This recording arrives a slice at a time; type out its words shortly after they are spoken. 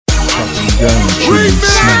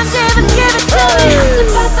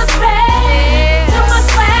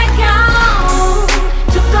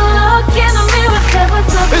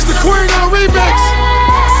It's the Queen on remix.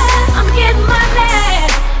 I'm getting money.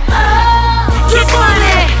 Get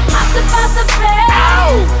money. I'm about to pay.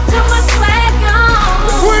 Till my swag on.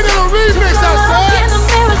 The Queen on remix outside.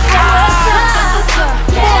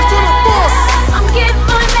 March 24th. I'm getting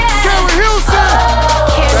money. Gary Hill said.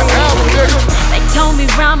 That album, nigga. They told me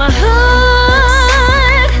round my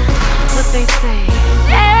hood what they say.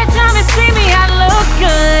 Every time they see me, I look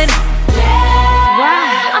good.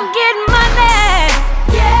 Why? I'm getting money.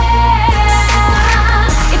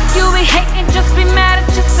 If you be hating, just be mad at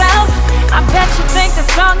yourself. I bet you think the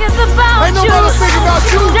song is about Ain't you. nobody think about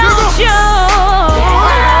you, Don't nigga. you?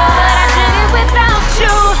 But I did it without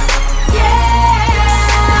you.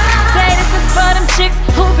 Say this is for them chicks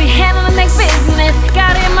who be handling their business.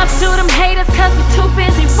 Got him up to them haters cause we too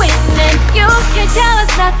busy winning. You can't tell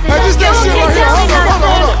us nothing. Hey, this that shit right here. Hold on.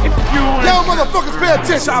 Nothing. Y'all motherfuckers pay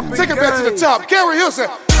attention. Take it back to the top. Gary Hill said,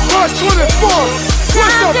 March 24th.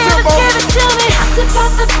 What's up, Timbo? Give it to me. I'm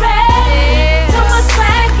about to pay. Till my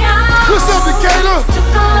swag on. What's up, Decatur?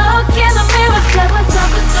 Took a look in the mirror. Said what's up?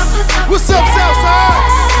 What's up, Southside?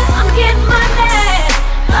 I'm getting money.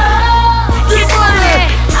 Get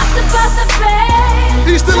money. I'm about to pay.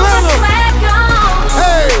 East Atlanta. Swag on.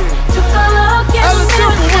 Hey. Took a look in the Alan mirror.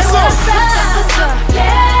 Temple, what's Said up? what's up?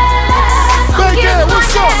 Yeah. I'm Big Ed, getting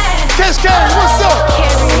what's up? money. Cascade, what's up?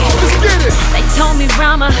 Let's get it. They told me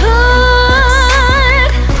round my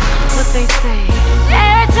hood what they say.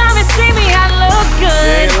 Every time they see me, I look good.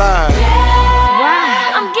 Ain't lying.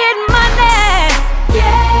 Why? I'm getting money.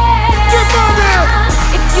 Get money.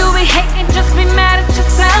 If you be hating, just be mad at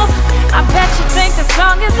yourself. I bet you think the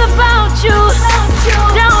song is about you.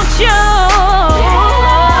 Don't you?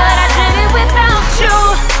 But I did it without you.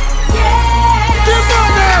 Get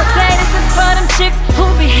money. Say this is for them chicks who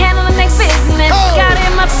be handling their business. Oh. Got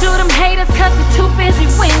him up to them haters cause we too busy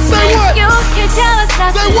winning. Say what? You can't tell us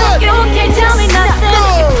nothing. Say what? You can't tell me nothing.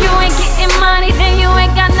 No. If you ain't getting money, then you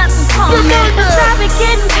ain't got nothing for Get me. money. 'Cause I be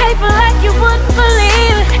getting paper like you wouldn't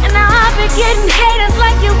believe. And now I be getting haters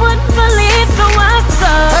like you wouldn't believe. So what's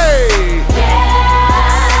up? Hey.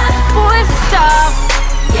 Boy, stop.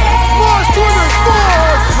 March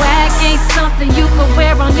 24th. Swag ain't something you can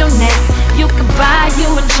wear on your neck. You can buy you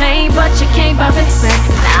a chain, but you can't buy respect.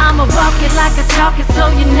 Now I'ma walk it like I talk it so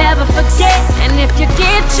you never forget. And if you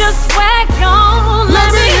get your swag on, let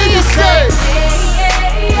me hear you say.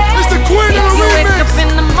 It's the Queen If of the you wake remix. up in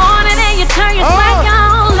the morning and you turn your swag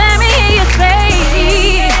on, let me hear you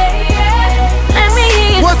say. Let me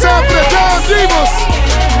hear you One say. time for the Don Divas.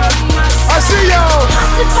 I see y'all.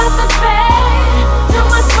 I'm about to pay till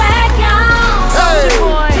my swag on. Hey.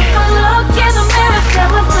 Took a look in the mirror, said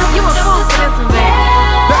what's up? You a fool for this one, man.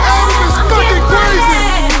 The album is fucking crazy.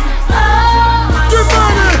 Get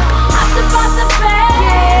money. I'm about to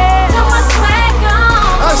pay till my swag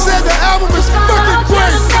on. I said the album is Took a fucking look in the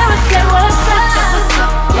crazy. mirror, said what's up?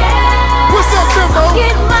 Yeah. What's up, Timbo?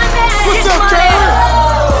 Get money. What's get up, money.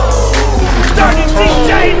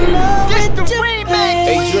 Karen?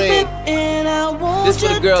 Hey, Dream. This for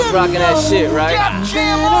the girls rocking that shit, right?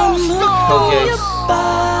 Okay.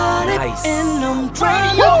 Nice.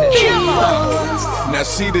 Now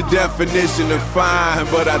she the definition of fine,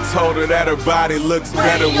 but I told her that her body looks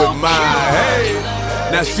better with mine. Hey.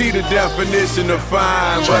 Now she the definition of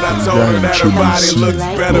fine, but I told her that her body looks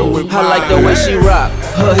better with mine. I like the way she rock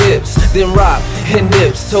her hips, then rock and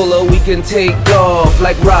dips. Told her we can take off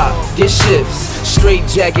like rock, get shifts. Straight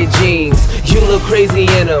jacket jeans, you look crazy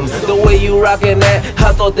in them. The way you rockin' that,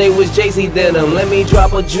 I thought they was Jay-Z denim. Let me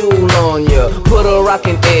drop a jewel on ya, put a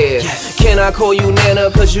rockin' air. Can I call you Nana,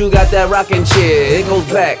 cause you got that rockin' chair. It goes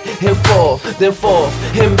back and forth, then forth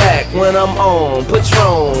and back. When I'm on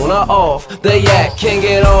Patron or off the yak, can't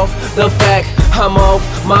get off the fact I'm off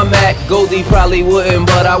my Mac. Goldie probably wouldn't,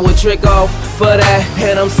 but I would trick off for that.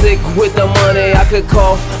 And I'm sick with the money, I could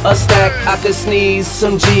cough a stack, I could sneeze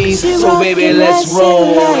some G's. So baby, let's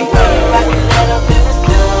roll.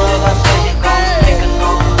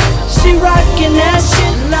 She rockin' that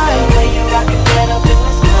shit like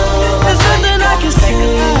there's nothing I can say.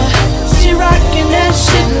 She rockin' that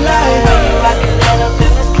shit like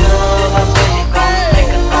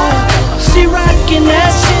she rockin'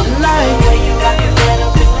 that shit like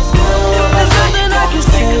there's nothing I can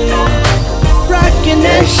say. Rockin'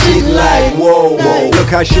 that shit like Whoa, whoa. Look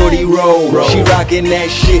how shorty roll. She rockin' that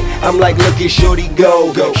shit, I'm like, look at shorty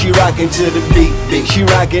go. She rockin' to the beat, she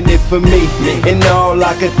rockin' it for me. And all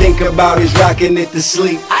I could think about is rockin' it to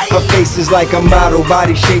sleep. Her face is like a model,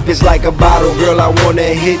 body shape is like a bottle. Girl, I wanna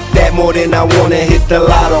hit that more than I wanna hit the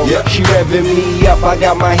lotto. She revving me up, I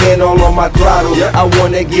got my hand all on my throttle. I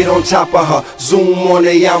wanna get on top of her, zoom on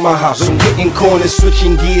the Yamaha. So hitting corners,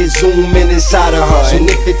 switching gears, zoom in inside of her. And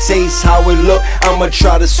if it tastes how it look, I'ma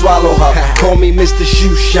try to swallow her. Call me Mr.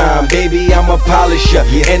 Shoe Shine, baby, I'm a polisher.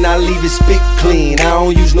 And I leave it spit clean, I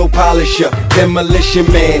don't use no polisher.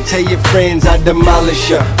 Demolition man, tell your friends I demolish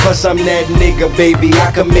her. Plus I'm that nigga, baby,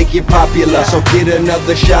 I can make you popular. So get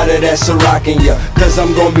another shot of that Ciroc in ya, cause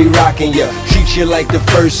I'm gonna be rocking ya. Treat you like the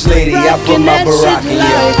first lady, I put my Barack in ya.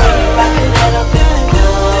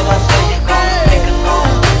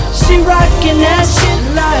 She rockin' that shit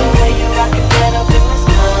like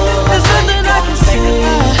there's nothing I can say.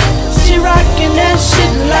 She rockin' that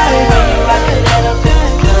shit like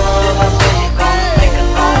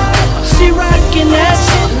she rockin' that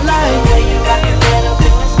shit like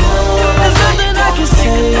there's nothing I can say.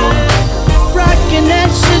 Rockin' that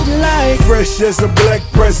shit like Fresh as a black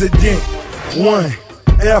president. One.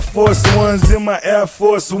 Air Force Ones in my Air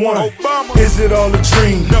Force One. Obama. Is it all a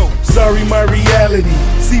dream? No. Sorry, my reality.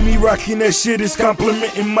 See me rocking that shit is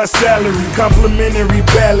complimenting my salary. Complimentary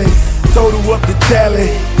ballet. Total up the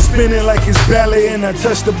tally. Spinning like it's ballet and I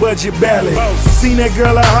touched the budget ballet. Seen that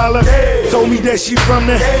girl I holler. Told me that she from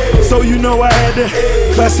there. So you know I had to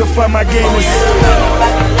classify my game as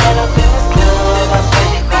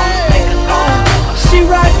she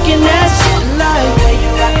rockin' that shit like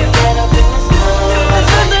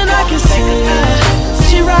there's nothing I can say.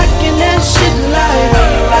 She rockin' that shit like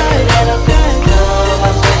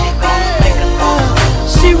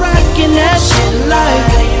she rockin' that shit like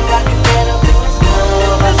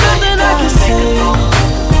there's nothing I can say.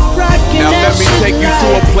 Rockin' Now that let me shit take you to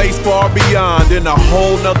a like place far beyond, in a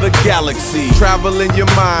whole nother galaxy. Travel in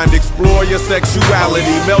your mind, explore your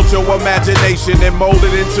sexuality, melt your imagination and mold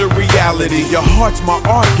it into reality. Your heart's my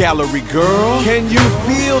art gallery, girl. Can you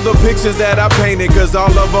feel the pictures that I painted? Cause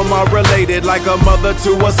all of them are related, like a mother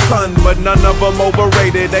to a son, but none of them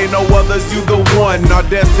overrated. Ain't no others, you the one. Our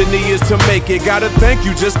destiny is to make it. Gotta thank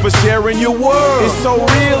you just for sharing your world. It's so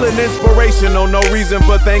real and inspirational, no reason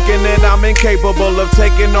for thinking that I'm incapable of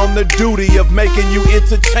taking on the duty of making you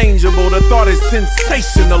interchangeable. The thought is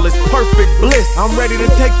sensational, it's perfect bliss. I'm ready to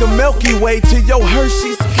take the Milky Way to your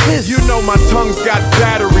Hershey's Kiss. You know my tongue's got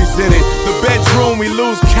batteries in it. The bedroom, we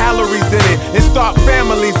lose calories in it and start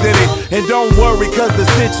families in it. And don't worry, cause the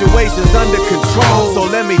situation's under control. So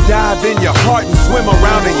let me dive in your heart and swim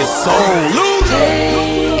around in your soul.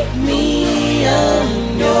 take me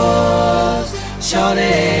on yours,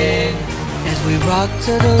 shawty. As we rock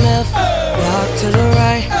to the left, rock to the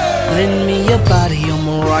right, lend me your body,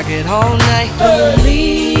 I'ma rock it all night. Don't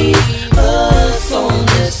leave us on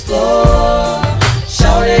this floor,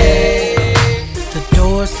 shawty. The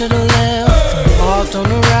doors to the left, parked on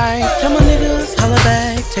the right. Tell my niggas, holla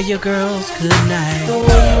back, tell your girls good night. The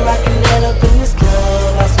way you rockin' that up in this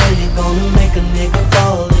club, I swear you gonna make a nigga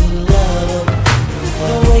fall in love.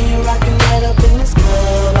 The way you rockin' that up in this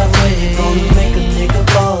club, I swear you gonna make a nigga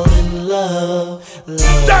fall in love.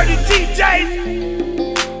 Dirty DJs.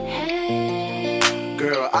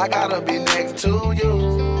 Girl, I gotta be next to you.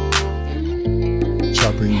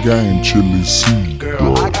 Chopping game, chili C.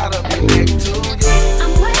 Girl, I gotta be next to you.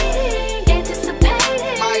 I'm waiting,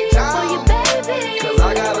 anticipating for you, baby. Cause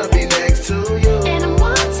I gotta be next to you. And I'm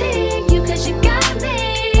wanting you cause you got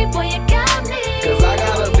me, boy, you got me. Cause I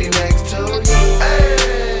gotta be next to you.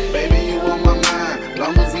 Hey, baby, you on my mind.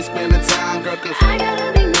 Long as we spend the time, girl, cause I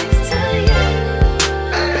gotta be next to you.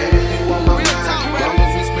 baby, you on my mind. Long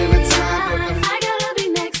as we spend the time, girl, cause I gotta be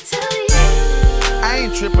next to you. I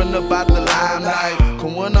ain't tripping about the limelight.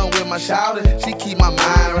 Cause when I'm with my shawty, she keep my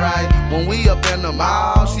mind right. When we up in the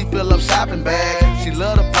mall, she fill up shopping bags. She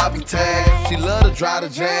love the poppy tag, she love to drive the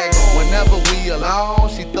jag. Whenever we alone,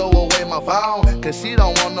 she throw away my phone. Cause she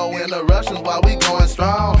don't want no interruptions while we going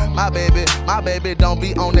strong. My baby don't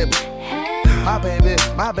be on that.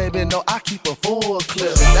 My baby know I keep a full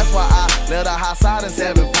clip. That's why I let her hot side in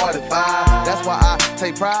 745. That's why I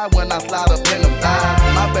take pride when I slide up in them thighs.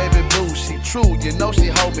 My baby blue, she true, you know she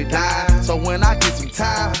hold me down. So when I get some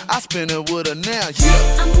time, I spend it with her now,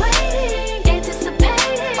 yeah. I'm waiting,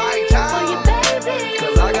 anticipating for you, baby.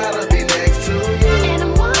 Cause I gotta be next to you. And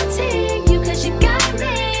I'm wanting you cause you got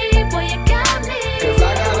me, boy, you got me. Cause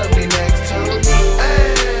I gotta be next to you.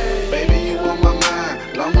 Hey, baby, you on my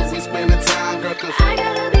mind. Long as we spend the time, girl, cause I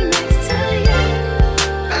gotta be next to you.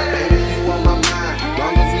 baby, you on my mind.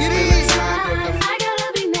 Long as we spend the time, girl, cause I gotta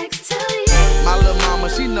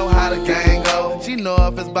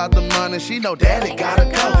about the money, she know daddy gotta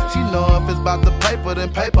go. She know if it's about the paper,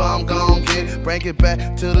 then paper I'm gon' get. Bring it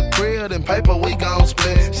back to the crib, then paper we gon'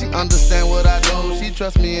 split. She understand what I do, she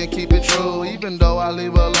trust me and keep it true. Even though I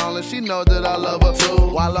leave her lonely, she know that I love her too.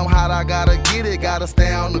 While I'm hot, I gotta get it, gotta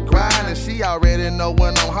stay on the grind. And she already know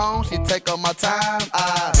when I'm home, she take up my time.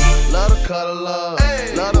 I love to cuddle love,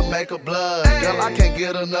 love to make her blood. Girl, I can't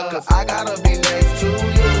get enough, cause I gotta be next to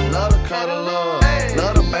you. Love to cuddle love,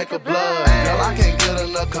 love to make her blood. Girl, I can't get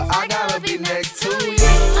enough, cause I gotta be next to you.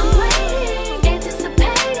 I'm waiting,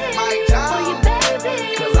 anticipating for you,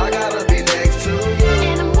 baby. Cause I gotta be next to you.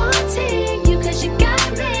 And I'm wanting you, cause you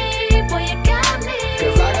got me. Boy, you got me.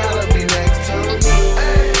 Cause I gotta be next to you.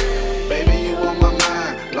 Hey, baby, you on my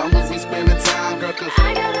mind. Long as we spending time, girl, cause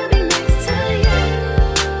I gotta be next to you.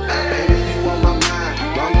 baby, you on my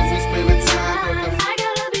mind. Long as we spending time, girl, cause I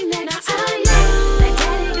gotta be next to you. That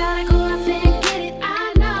daddy gotta go out there and get it,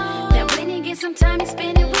 I know. That when he gets some time, he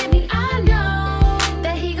spend it with me, I know.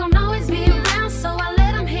 That he gon' always be around, so I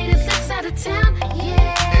let him hit his ex out of town,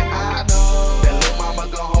 yeah. and I know that little mama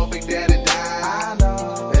gon' hold Big Daddy down. I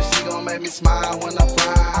know that she gon' make me smile when I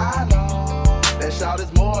frown. I know that shout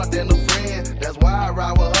is more than a friend. That's why I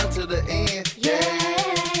ride with her to the end. Yeah,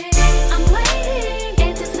 I'm waiting,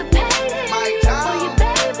 anticipating for you,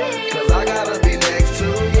 baby. Cause I gotta be next to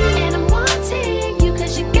you. And I'm wanting you,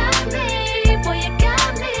 cause you got me. Boy, you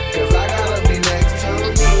got me. Cause I gotta be next to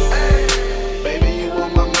you. Hey, baby, you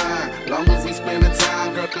on my mind. Long as we spending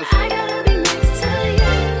time, girl, cause I gotta be next to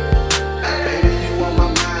you. baby, you on my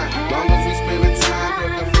mind. Long as we spending time,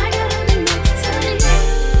 girl, cause I gotta be next to you.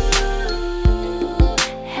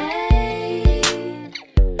 Hey.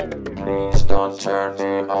 Please don't turn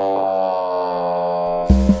me off.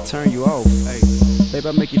 Turn you off. Hey, baby,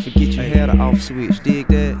 I make you forget you had an off switch. Dig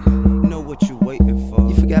that? Know what you waiting for.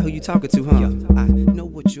 You forgot who you talking to, huh? I know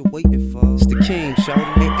what you're waiting for. It's the king, shawty.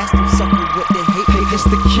 Hey, ask them sucker what they hate. Hey, it's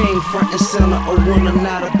the king, front and center. A winner,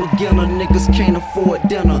 not a beginner. Niggas can't afford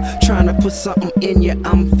dinner. Trying to put something in you,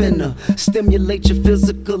 I'm finna stimulate your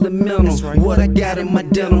physical and mental. What I got in my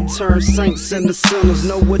denim turn saints into sinners.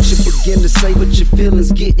 Know what you begin to say, but your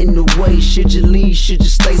feelings get in the way. Should you leave? Should you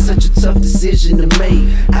stay? Such a tough decision to make.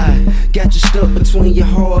 I got you stuck between your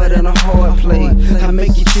heart and a hard play. I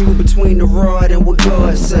make you choose between the rod and what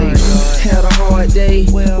God say. Had a hard day,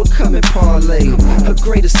 well, come and parlay. A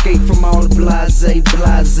great escape from all the blase.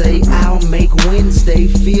 I'll make Wednesday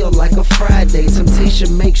feel like a Friday.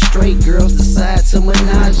 Temptation makes straight girls decide to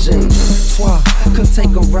menage. Toi, come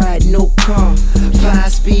take a ride, no car.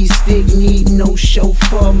 5-speed stick, need no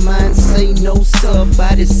chauffeur. Mine say no sub,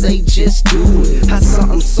 body say just do it. How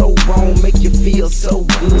something so wrong make you feel so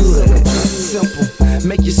good. Simple,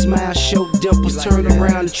 make you smile, show dimples. Turn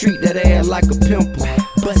around and treat that ass like a pimple.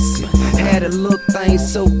 Bust it, had a little thing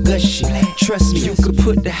so gushy. Trust me, you could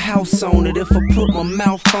put the house on it if I put my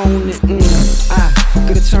mouth on it. I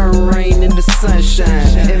could turn rain into sunshine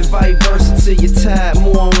and vice versa till you're tired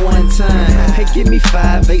more than one time. Hey, give me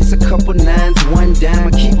 5 8s, a couple 9s, 1 dime.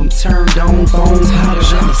 I keep them turned on, phones hotter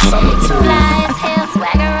than the summertime. Fly as hell,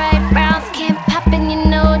 swagger right, brown skin poppin'. You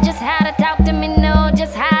know just how to talk to me, know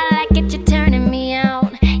just how I like it. You're turning me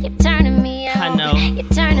out, you're turning me out. I know. You're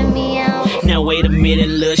turning me out. Now wait a minute,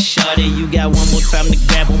 little shorty, you got one more time to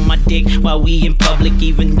grab on my dick while we in public.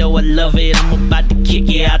 Even though I love it, I'm about to kick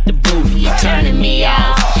you out the booth. You're turning me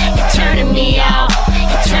out, you're turning me out,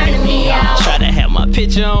 you're turning me out. Try to have my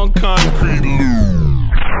picture on concrete.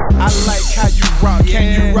 I like how you rock, can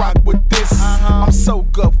you rock with this? I'm so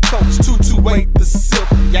Gulf Coast, 228 the sip.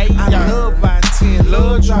 I love I-10,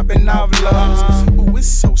 love dropping off loves. Ooh, it's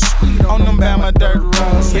so sweet on them Bama dirt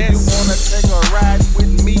roads. If you wanna take a ride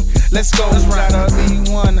with me, let's go. Ride a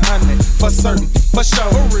E100 for certain, for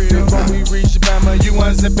sure. Before we reach Bama, you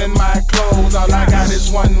unzipping my clothes. All I got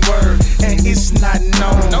is one word, and it's not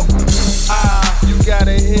known. You got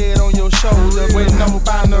a head on your shoulder with no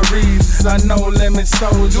boundaries, no limit. So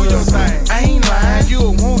do your thing. I ain't lying,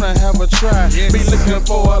 you'll wanna have a try. Be looking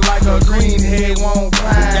for it like a greenhead won't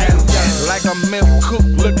pine. Like a milk cook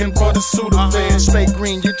looking for the Sudafed. Stay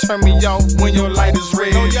green, you turn me off when your light is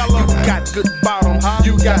red. You got good bottom,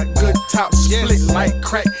 you got good top. Split like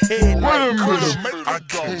crack, head like cushion. I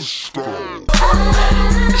can't stop.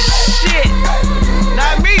 Shit,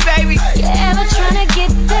 not me, baby. You ever tryna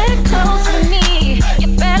get that close to me? You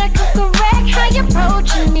better correct how you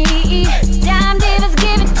approaching me. Dime divas,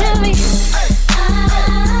 give it to me.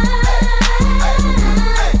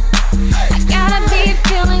 I gotta be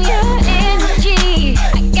feeling your energy.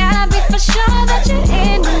 I gotta be for sure that you're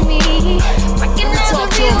into me. Recognize the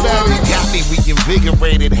real. Got me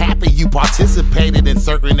reinvigorated, happy you participated in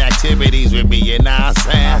certain activities. breeze with me, you know what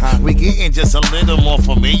I'm saying? We getting just a little more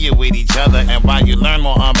familiar with each other, and while you learn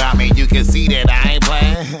more about me, you can see that I ain't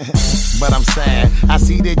playing. But I'm sad, I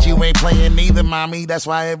see that you ain't playing neither, mommy. That's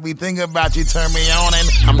why everything about you turn me on, and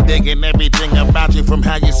I'm digging everything about you, from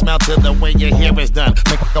how you smell to the way your hair is done.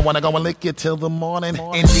 Make I wanna go and lick you till the morning.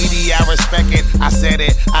 Indeed, I respect it, I said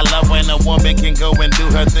it. I love when a woman can go and do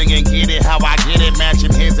her thing and get it how I get it.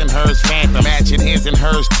 Matching his and hers phantom, matching his and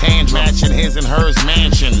hers tantrum, matching his and hers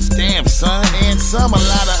mansions. Damn, son. And a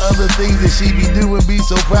lot of other things that she be doing be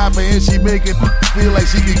so proper, and she make it feel like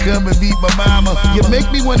she can come and beat my mama. You make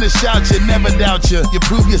me wanna shout you, never doubt you. You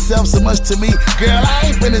prove yourself so much to me, girl,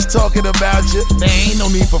 I ain't finished talking about you. There ain't no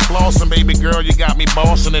need for flossing, baby girl, you got me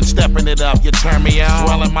bossing and stepping it up. You turn me on,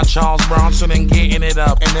 swelling my Charles Bronson and getting it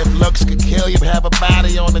up. And if looks could kill you, have a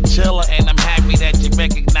body on the chiller, and I'm happy that you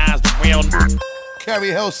recognize the real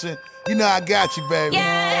Carrie Hilson, you know I got you, baby.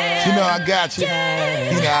 Yeah. You know I got you.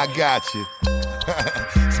 Yeah. You know I got you.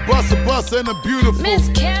 It's Buster and the beautiful Miss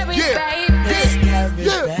Carrie, baby. Miss Carrie,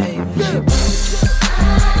 baby.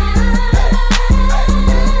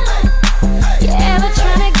 You ever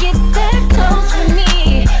tryna get that close with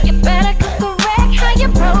me? You better correct how you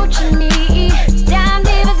approaching me. Dime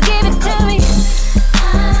divas, give it to me.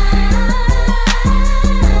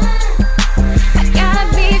 I gotta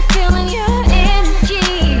be feeling your energy.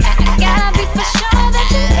 I gotta be for sure that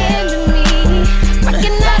you're into me.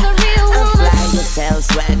 Rockin' like a real woman. I'm fly yourself,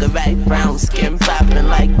 swagger right, brown skin poppin'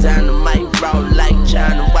 like dynamite, roll like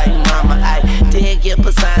China White. Mama, I dig your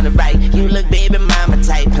persona right. You look baby mama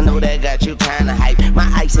type. I know that got you kinda hype. My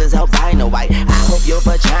ice is albino white. I hope your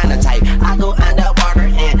vagina tight. I go underwater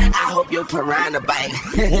and I hope your piranha bite.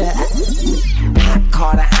 Hot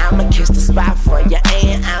Carter, I'ma kiss the spot for you,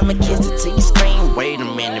 and I'ma kiss it till you scream. Wait a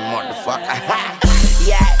minute, motherfucker.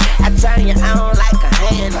 Yeah, I turn you on like a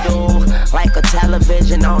handle, like a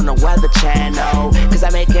television on the Weather Channel. Cause I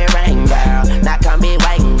make it rain, girl. Now come be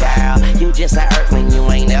waiting, girl. You just a earthling, you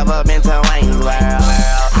ain't never been to Wayne's World.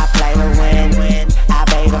 I play to win, I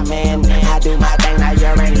pay the men. I do my thing, now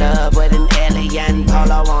you're in love with an alien.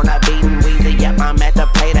 Polo on a beaten Weezy, yep, I'm at the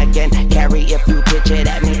plate again. Carry, if you pitch it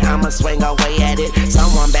at me, I'ma swing away at it.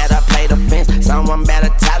 Someone better play the fence, someone better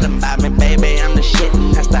tell him about me. Baby, I'm the shit,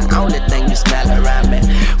 and that's the only thing you smell around me.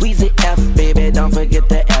 Weezy F, baby, don't forget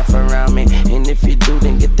the F around me. And if you do,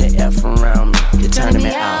 then get the F around me. You're turning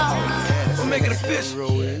me out. We'll make it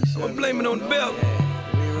official. I'm blaming on the belt.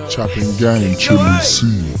 Chopping gang, chili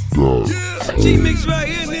seed, dog. G-Mix right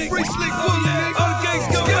here, nigga. Free slick wood, all the gangs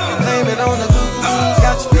go. Blame it on the goose,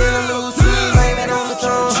 got you feeling loose. Blame it on the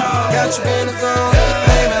throne, got you in the zone.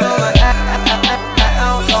 Blame it on the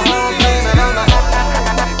alcohol, blame it on the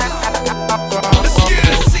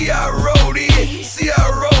Let's see how I rode in, see how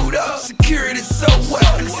I rode up. Security's so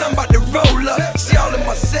well, cause I'm about to roll up. See all in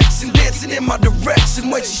my section, dancing in my direction.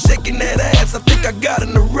 When she shaking that ass, I think I got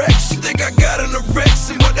an erection. Think I got an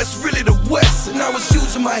erection, but that's really the West. And I was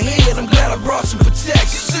using my head, I'm glad I brought some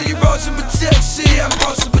protection. So you brought some protection, I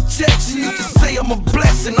brought some protection. You can say I'm a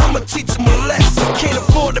blessing, I'ma teach them a lesson. Can't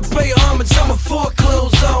afford to pay homage, I'ma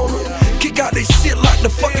foreclose on them. Kick out they shit like the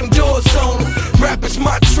fucking doors on them. Rap is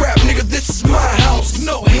my trap, nigga, this is my house.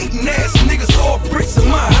 No hating ass niggas or bricks in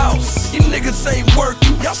my house. You niggas ain't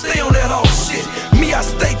working, y'all stay on that old shit. Me, I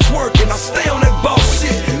stay twerking, I stay on that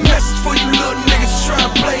bullshit. Message for you little niggas try to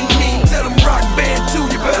play me. Tell them rock band too,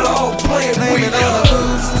 you better all play it. Blame it on the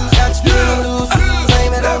goose, got you feeling loose.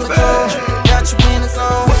 Blame it on the throne, got you in the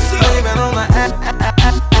zone. Blame it on the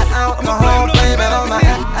alcohol, blame it on the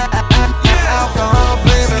alcohol,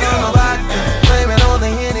 blame it on the vodka, blame it on the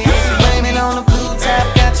Henny, blame it on the blue tap,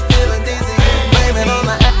 got you feeling dizzy. Blame it on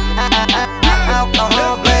the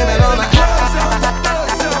alcohol, blame it on the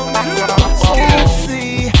alcohol.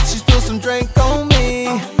 See, she spilled some drink on me,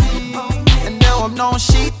 and now I'm known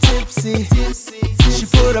she tipsy. She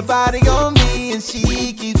put her body on me, and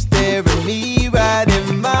she keeps staring me right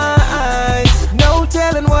in my eyes. No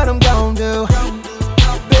telling what I'm gon' do.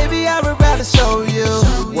 Baby, I would rather show you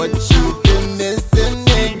what you've been missing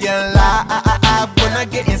in your life. When I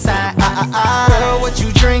get inside, girl, what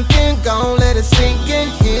you drinking? Gon' let it sink in.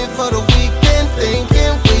 Here for the weekend,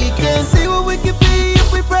 thinking we can see what we can be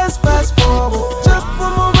if we press fast forward. Just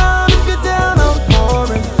one more round if you're down, I'm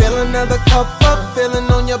pouring. Fill another cup up, feeling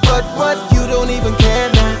on your butt. What, you don't even care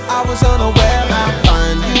now? I was unaware how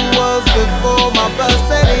fine you was before my bus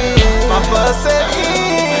set in. My bus set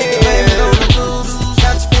in. Blame it on the blues,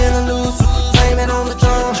 got you feeling loose. Blame it on the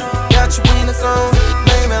drum,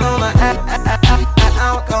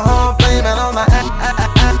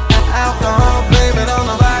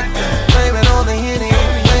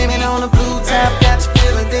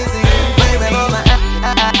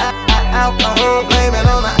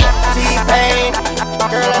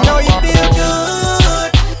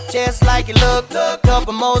 it look.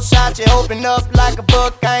 Couple more shots, you open up like a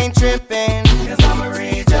book. I ain't trippin', cause I'ma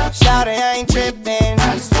read ya. Shawty, I ain't trippin',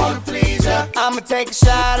 I just wanna please ya. I'ma take a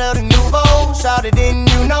shot of the nouveau. Shawty, didn't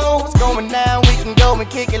you know what's going down? We can go and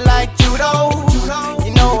kick it like judo.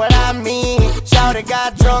 You know what I mean? Shawty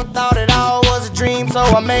got drunk, thought it all was a dream, so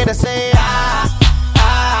I made her say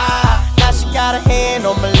Now she got a hand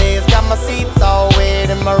on my legs, got my seats all wet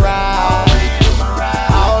in my ride.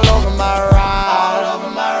 All over my ride.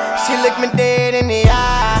 She looked me dead in the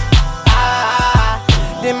eye.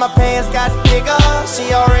 Then my pants got bigger.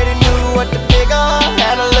 She already knew what to figure.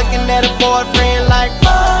 Had her looking at her boyfriend like,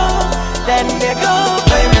 oh, that nigga.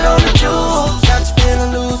 Blame it on the juice, got you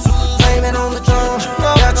feeling loose. Blame it on the drum,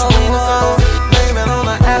 got you in the zone. Blame it on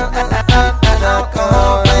the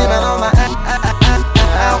alcohol. Blame it on the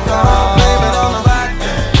alcohol. Blame it on the vodka.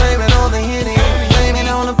 Blame it on the Henny. Blame it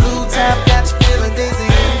on the blue tap, got you feeling dizzy.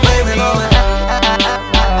 Blame it on the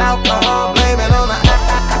alcohol. Blame it on the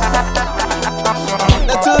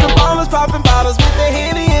Now to the ballers popping bottles with their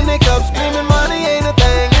Henny in their cups, screaming money ain't a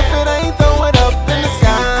thing if it ain't throw it up in the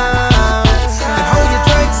sky. And hold your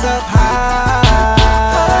drinks up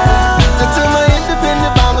high. Now to my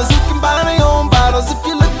independent bombers who can buy their own bottles. If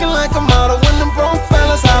you're looking like a model, when them broke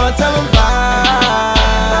fellas holler, tell them bye.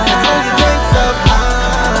 And hold your drinks up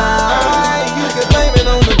high. You can blame it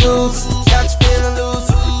on the booze, got you feeling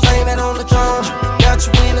loose. Blame it on the drum, got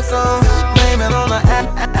you in the song. Blame it on the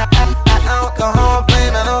alcohol.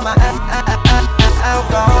 Blame it on the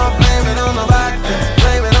alcohol. Blame it on the vodka.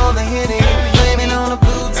 Blame it on the Henny. Blame it on the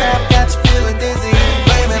blue tap, got you feeling dizzy.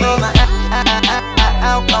 Blame it on the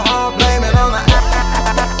alcohol. Blame it on the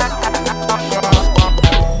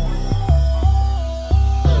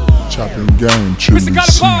Chopping gang, Chili C.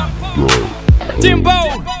 Timbo,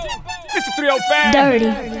 Mr. 305.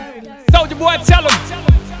 Dirty. Soldier boy, tell him.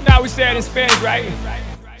 Now we say it in Spanish, right?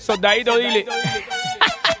 So Daito dile.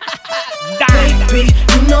 Baby,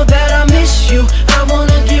 you know that I miss you. I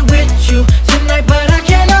wanna get with you tonight, but I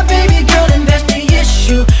cannot, baby girl, and that's the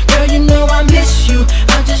issue. Girl, you know I miss you.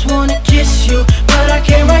 I just wanna kiss you, but I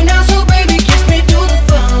can't right now, so baby, kiss me through the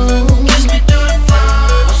phone. Kiss me through the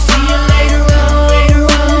phone. I'll see you later on.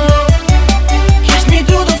 Kiss me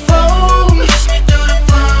through the phone. Kiss me through the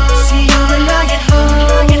phone. See you when I get home.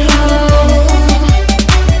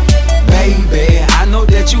 Baby, I know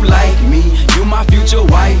that you like me. You my future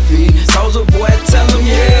wifey. Soldier boy, tell him,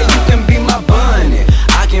 yeah, you can be my bunny.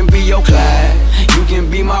 I can be your Clyde. You can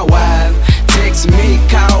be my wife. Text me,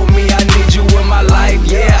 call me, I need you in my life.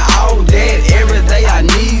 Yeah, all that, every day I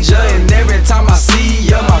need ya. And every time I see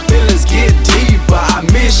ya, my feelings get deeper. I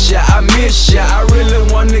miss ya, I miss ya. I really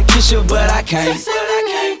wanna kiss you, but I can't.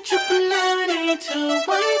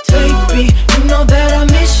 Baby, you know that I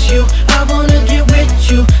miss you. I wanna get with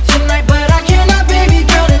you tonight, but I cannot, baby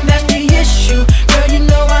girl, and that's the issue. Girl, you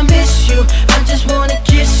know I miss you. I just wanna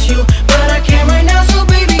kiss you, but I can't right now, so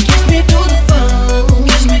baby, kiss me through the phone.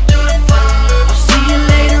 Kiss me through the phone. I'll see you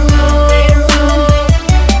later on.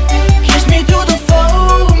 Kiss me through the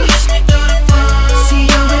phone. Kiss me through the phone. See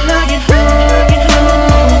you when I get home.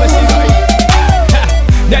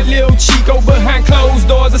 That little Chico behind closed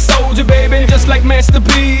doors, a soldier, baby. Just like Master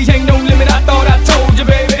P, ain't no limit, I thought I told you,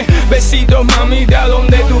 baby. Besito, mami, da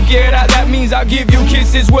donde tú quieras. That means I'll give you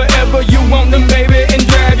kisses wherever you want them, baby, and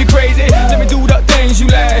drive you crazy. Let me do the things you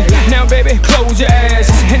like. Now, baby, close your eyes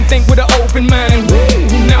and think with an open mind.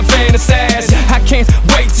 Now fantasize. I can't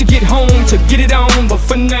wait to get home to get it on, but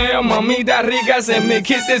for now, mamita rica, send me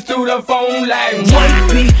kisses through the phone like.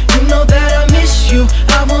 Baby, you know that I miss you.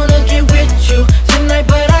 I wanna get with you tonight,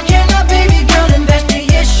 but I cannot, baby girl, and that's the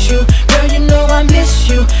issue. Girl, you know I miss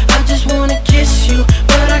you. I just wanna kiss you,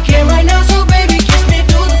 but I can't right now, so baby, kiss me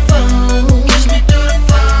through the phone. Kiss me through the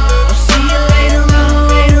phone. I'll see you later on.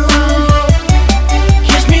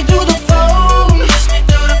 Kiss me through the phone. Kiss me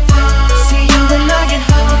through the phone. See you when I get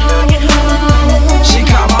home. She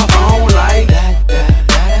call my phone like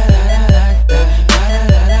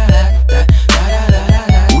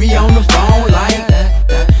we on the phone like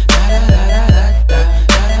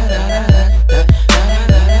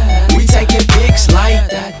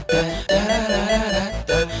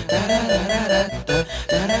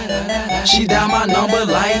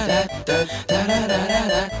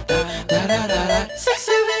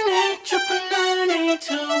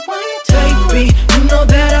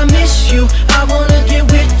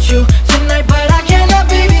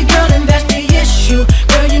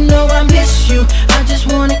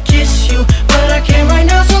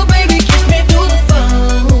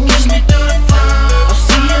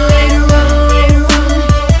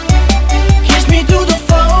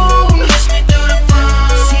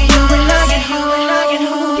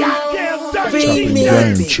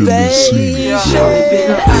Chili C. Shorty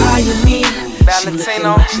been eyeing me.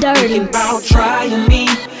 Valentino. Thinking about trying me.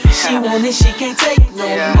 She want it, she can't take no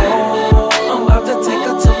more. I'm about to take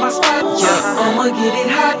her to my spot. I'ma get it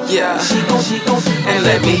hot. She gon' and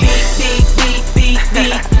let me beat.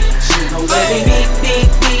 She gon' let me beat.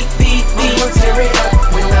 I'ma tear it up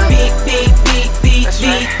when I beat.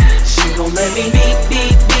 She gon' let me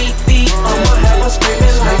beat. I'ma have her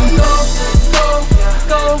screaming like go.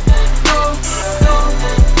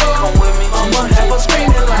 Come with me. I'ma have her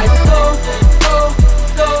screaming like go.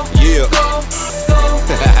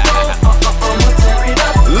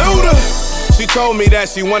 Luda! She told me that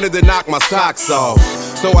she wanted to knock my socks off.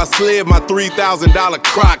 So I slid my $3,000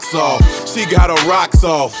 Crocs off. She got her rocks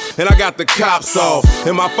off, and I got the cops off.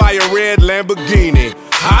 In my fire red Lamborghini.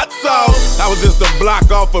 Hot sauce. I was just a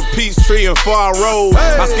block off of Peachtree and Far Road.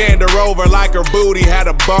 I scanned her over like her booty had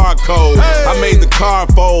a barcode. I made the car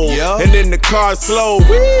fold, and then the car slowed.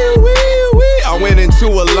 I went into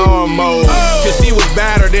alarm mode. Cause she was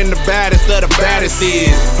battered than the baddest of the baddest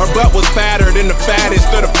is. Her butt was fatter than the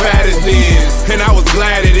fattest of the fattest is. And I was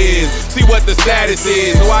glad it is. See what the status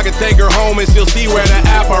is. So I can take her home and she'll see where the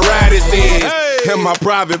apparatus is. In my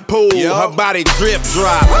private pool, her body drip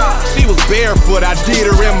drop. She was barefoot, I did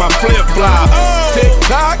her in my flip flop. Tick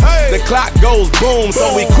tock, the clock goes boom.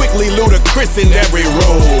 So we quickly Ludacris in every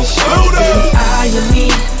room. Luda! Eyeing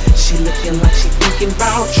me. She looking like she thinking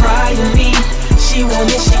about trying me. She want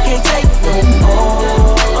it, she can't take no more.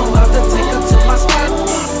 I'm about to take her to my spot.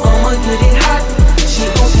 I'ma get it hot. She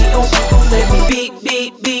gon' let me beat.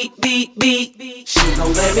 She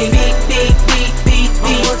gon' let me beat.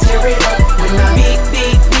 I'ma tear it up when I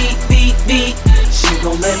beat. She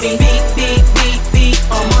gon' let me beat.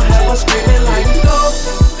 I'ma have her screaming like go.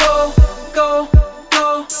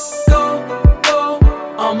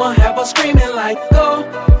 I'ma have her screaming like go.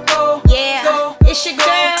 Yeah, it's your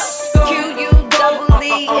girl,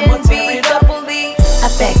 Q-U-E-E-N-B-E-E. I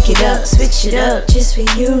back it up, switch it up, just for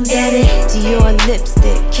you, daddy. Dior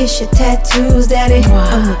lipstick, kiss your tattoos, daddy.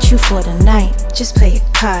 I'm with you for the night, just play your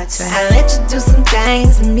cards right. I let you do some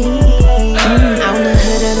things to me. On the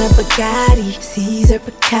hood of the Bugatti, Caesar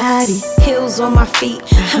Piccati. Heels on my feet,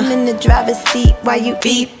 I'm in the driver's seat while you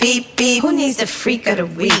beep. Who needs the freak of the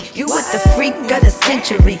week? You with the freak of the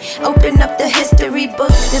century. Open up the history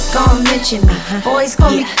books, it's gon' mention me. Boys call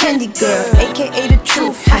me Candy Girl, aka the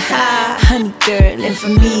truth. Honey girl, and for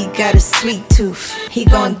me, got a sweet tooth. He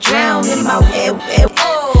gon' drown in my well.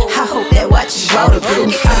 I hope that watch is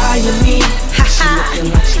waterproof. Eyeing me, she looking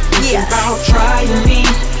like she thinking about trying me.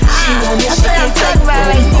 She want it, she can't take no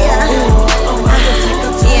more. I'ma take her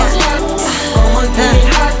to my spot. I'ma get it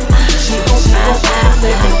hot. She gon'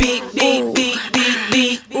 let me beat.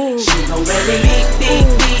 She gon' let me beat.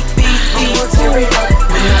 I'ma tear it up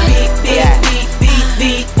when I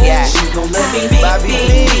beat. She gon' let me beat.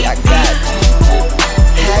 I got it.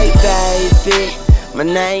 Hey baby, my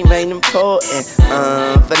name ain't important.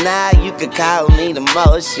 For now you could call me the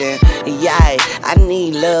motion. Yeah, I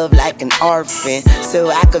need love like an orphan, so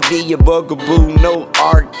I could be your bugaboo, no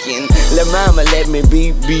arcing. La mama let me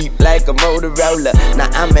beat like a Motorola. Now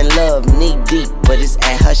I'm in love, knee deep, but it's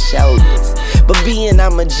at her shoulders. But being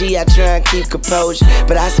I'm a G, I try and keep composure.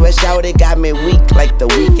 But I swear shawty got me weak like the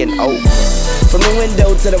weekend over. From the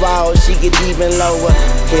window to the wall, she get even lower.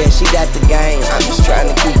 Yeah, she got the game, I'm just trying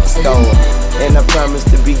to keep it score. And I promise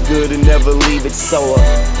to be good and never leave it sore.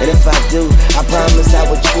 And if I do, I promise I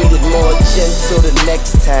will treat it more gentle the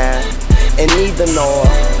next time. And neither nor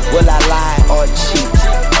will I lie or cheat,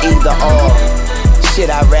 either or. Shit,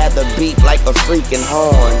 I'd rather beat like a freaking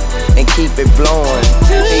horn and keep it blowing.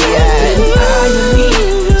 Eyeing me,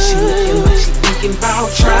 she looking like she thinking about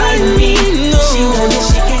trying me. She want it,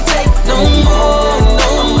 she can't take no more.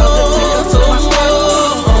 I'm about to take her to my spot.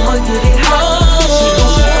 I'ma get it hot. She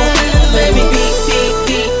gon' let me beat.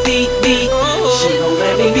 She gon'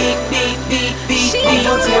 let me beat.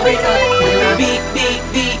 I'ma tear it up when I beat.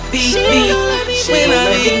 She gon' let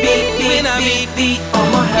me beat.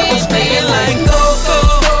 I'ma have her screaming like go.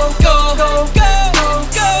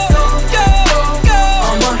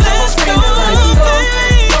 I'ma have her screaming like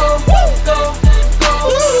go.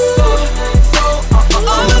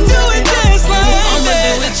 I'ma do it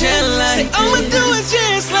just like that. I'ma do it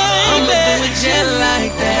just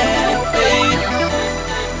like that, baby.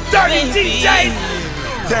 Dirty DJ.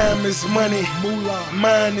 Time is money,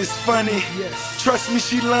 mine is funny. Trust me,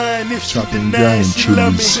 she lying if she deny she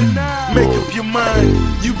love me. Make up your mind,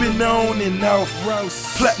 you been on and off.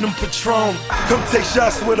 Platinum Patron, come take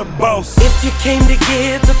shots with a boss. If you came to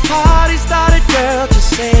get the party started, girl,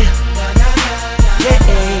 just say yeah.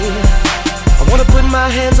 Wanna put my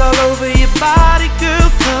hands all over your body, girl,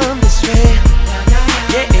 come this way.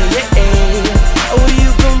 Yeah, yeah, yeah. Oh, what you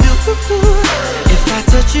gon' do? If I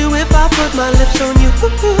touch you, if I put my lips on you,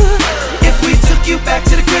 if we took you back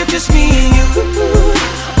to the crib, just me and you,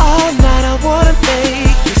 all night I wanna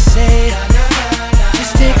make you say,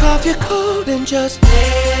 just take off your coat and just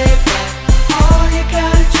lay back. All you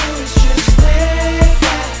gotta do is just lay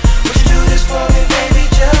back. Would you do this for me, baby?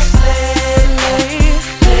 Just lay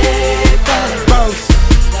back. Boss.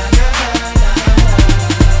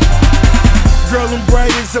 Girl, I'm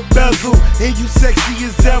bright as a bezel, and you sexy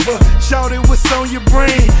as ever. Shout it, what's on your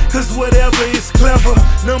brain, cause whatever is clever.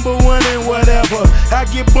 Number one and whatever, I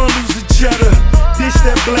get bundles of cheddar. Dish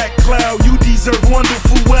that black cloud, you deserve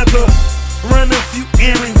wonderful weather. Run a few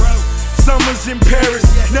errands, summers in Paris.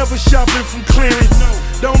 Never shopping from clearance,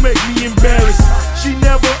 don't make me embarrassed. She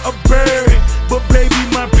never a bird, but baby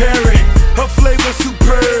my parrot. Her flavor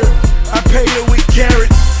superb, I pay her with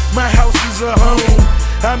carrots. My house is a home,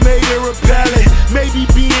 I made her a pallet. Maybe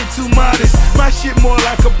being too modest, my shit more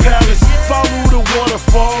like a palace. Follow the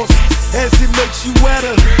waterfalls as it makes you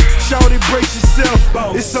wetter. Shout it, brace yourself,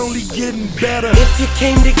 it's only getting better. If you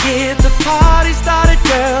came to get the party started,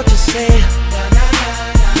 girl, just say,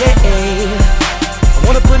 yeah. I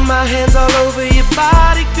wanna put my hands all over your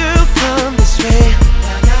body, girl, come this way.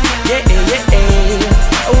 Yeah,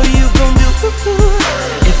 yeah. Oh, what you gon' do?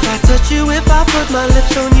 If I touch you, if I put my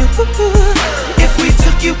lips on you, if we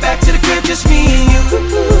took you back to the crib, just me and you,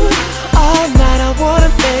 all night I wanna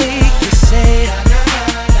make you say,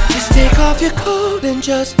 just take off your coat and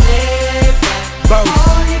just lay back. Boss.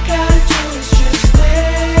 All you gotta do is just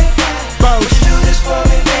lay back. Boss. Would you do this for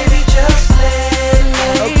me, baby? Just lay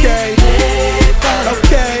okay. back.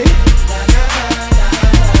 Okay.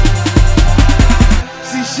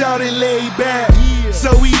 She shouted laid back, so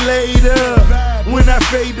we laid up. When I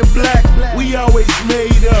fade to black, we always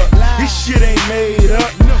made up. This shit ain't made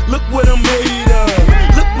up. Look what I'm made of.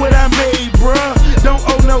 Look what I made, bruh. Don't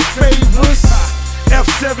owe no favors.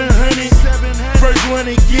 F700, first one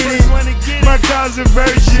to get it. My car's a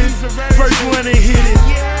virgin, first one to hit it.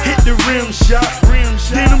 Hit the rim shot,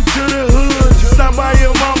 then I'm to the hood. Stop by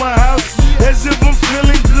your mama house, as if I'm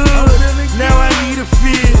feeling good. Now I need a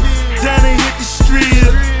fit, down and hit the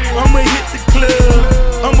strip. I'ma hit the club,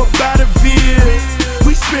 I'ma buy the Ville.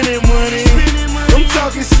 We spending money, I'm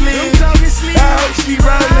talking slick. I hope she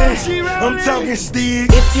rollin', I'm talking stick.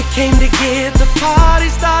 If you came to get the party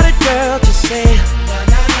started, girl, just say,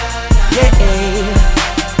 yeah.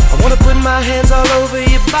 I wanna put my hands all over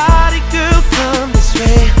your body, girl, come this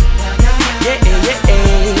way. Yeah.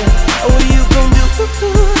 Oh, what you gon' do?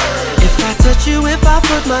 If I touch you, if I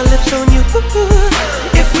put my lips on you,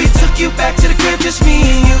 if we took you back to the crib, just me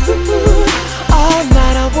and you, all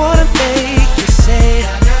night I wanna make you say,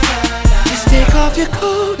 just take off your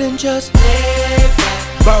coat and just lay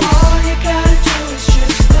back. Boss. All you gotta do is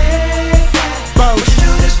just lay back. Boss. Would you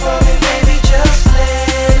do this for me, baby? Just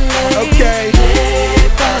lay okay.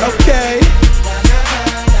 back. Okay.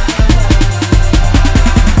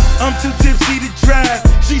 I'm too tipsy to drive.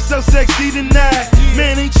 She's so sexy tonight.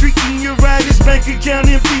 Man ain't treating you right. This bank account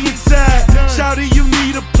empty inside. Shawty, you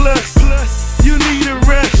need a plus. You need a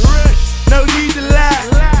rush. No need to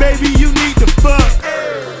lie. Baby, you need to fuck.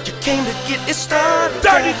 You came to get it started.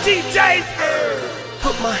 Dirty DJs.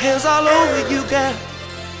 Put my hands all over you, girl.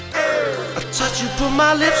 I touch you, put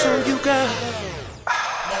my lips on you, girl.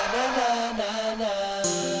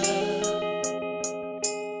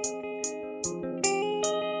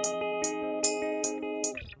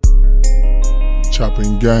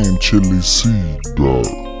 Chopping Game Chili Seed, dog.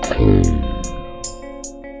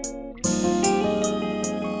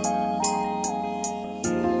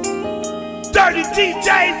 Dirty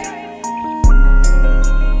DJs.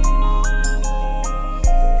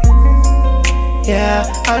 Yeah,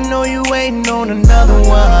 I know you waiting on another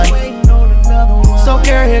one. So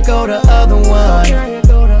girl, here go the other one.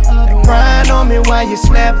 And crying on me while you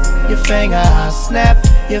snap your fingers, snap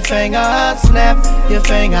your fingers, snap your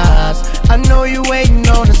fingers. I know you waiting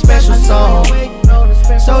on a special song,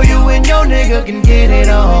 so you and your nigga can get it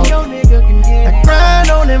on. And crying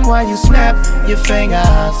on him while you snap your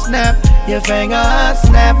fingers, snap your fingers,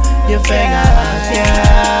 snap your fingers.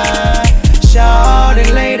 Yeah,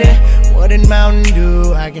 shawty lady, what in Mountain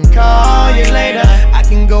Dew? I can call you later. I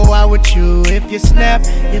can go out with you if you snap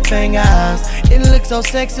your fingers. It looks so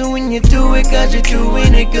sexy when you do it, cause you're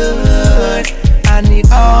doing it good. I need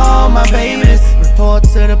all my babies. Report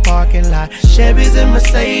to the parking lot, Chevys and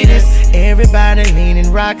Mercedes. Everybody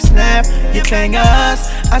leaning, rock, snap your fingers.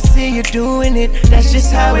 I see you doing it, that's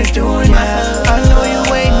just how we doing it. I know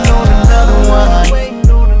you're waiting on another one,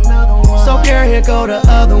 so So girl, here go the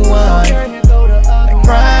other one. Like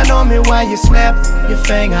crying on me while you snap your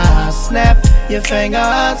fingers, snap your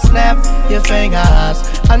fingers, snap your fingers.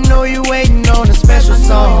 I know you waiting on a special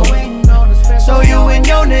song, so you and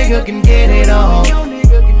your nigga can get it on.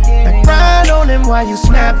 Like crying on him while you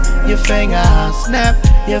snap your fingers, snap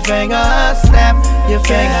your fingers, snap your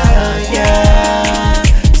fingers, yeah.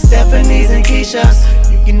 Stephanie's and Keisha's,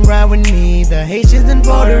 you can ride with me. The Haitians and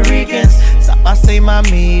Puerto Ricans, so I say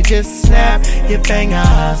mommy, just snap your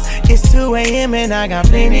fingers. It's 2 a.m. and I got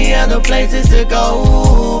plenty other places to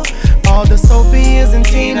go. All the Sophias and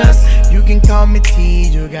Tinas, you can call me T.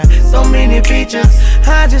 You got so many features.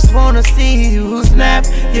 I just wanna see you snap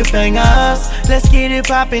your fingers. Let's get it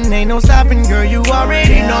poppin', ain't no stopping, girl. You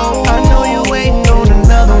already know. I know you waiting on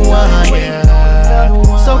another one, yeah.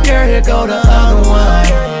 So girl, here go the other one.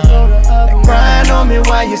 Crying on me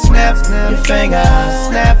while you snap your fingers,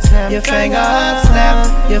 snap your fingers,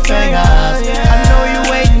 snap your fingers. I know you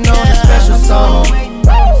waiting on a special song,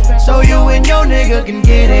 so you and your nigga can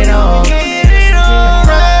get it on.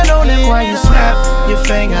 Crying on it while you snap your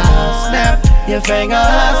fingers, snap your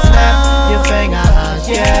fingers, snap your fingers,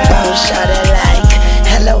 yeah. Bro, shout it like,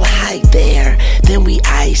 hello, hi there. Then we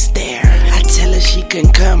ice there. I tell her she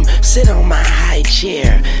can come sit on my high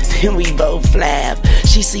chair. Then we both laugh.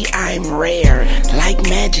 She see I'm rare. Like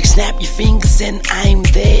magic, snap your fingers and I'm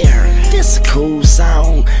there. This a cool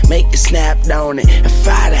song, make it snap on it. If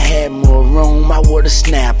I'd had more room, I would've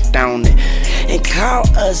snapped on it. And call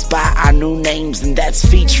us by our new names, and that's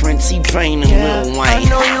featuring T-Pain and Lil Wayne. I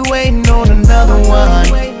know you waiting on another one,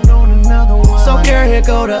 so girl, here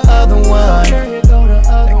go the other one.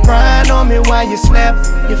 Like crying on me while you snap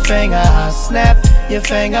your fingers, snap your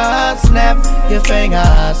fingers, snap your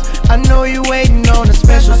fingers. I know you waiting on a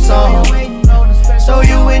special song, so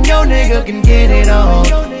you and your nigga can get it on.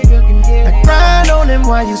 Like crying on him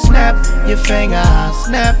while you snap your fingers,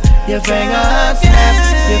 snap your fingers, snap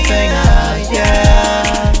your fingers,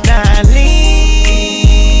 yeah. Now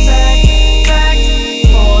lean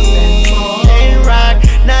and rock.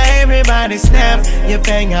 Now everybody snap your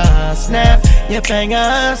fingers, snap your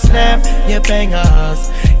fingers, snap your fingers,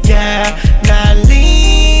 yeah. Now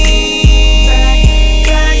lean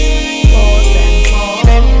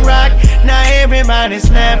and rock. Now everybody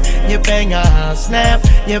snap your fingers, snap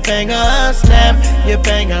your fingers, snap your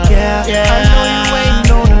fingers, yeah, yeah. I know you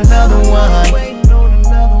waiting on another one,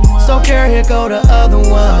 so girl, here go the other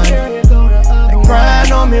one. Like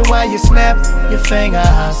crying on me while you snap your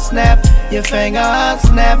fingers, snap your fingers,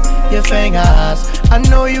 snap your fingers. I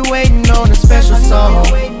know you waiting on a special song,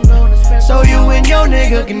 so you and your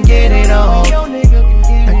nigga can get it on.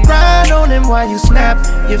 Like crying on him while you snap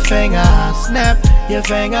your fingers, snap your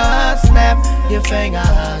fingers, snap your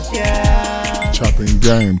fingers, yeah. Chopping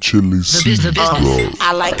game, chilies.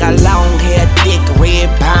 I like a long hair, thick red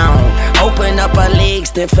pound. Open up her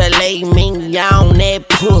legs, then fillet me on that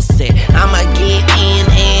pussy. I'ma get in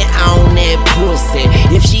and on that pussy.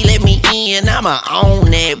 If she let me in, I'ma own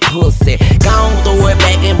that pussy. Gon' throw it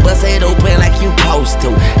back and bust it open like you supposed to.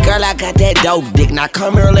 Girl, I got that dope dick, now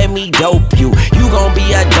come here, let me dope you. You gon'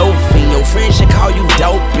 be a dope fiend, your friends should call you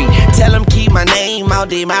dopey. Tell them keep my name out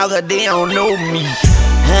their mouth, cause they don't know me.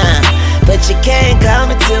 But you can't call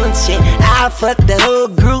me till I'm shit. I fuck the whole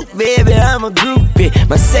group, baby, I'm a groupie.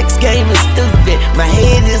 My sex game is stupid, my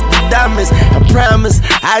head is the dumbest. I promise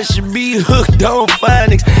I should be hooked on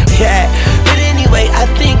phonics, yeah. But anyway, I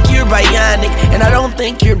think you're bionic, and I don't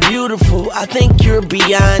think you're beautiful, I think you're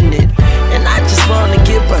beyond it. And I just wanna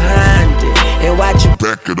get behind it and watch you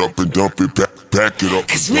back it up and dump it, back it up.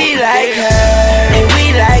 Cause we like her, and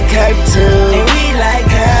we like her too. And we like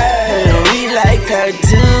her, and we like her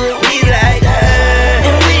too. We like her,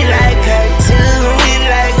 and we like her too. We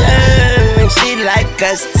like her, and she like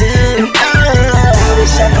us too. I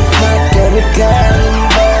wish I could fuck every girl in the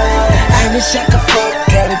world. I wish I could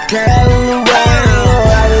fuck every girl in the world.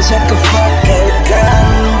 I wish I could fuck every girl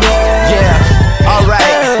in the world. Yeah, alright.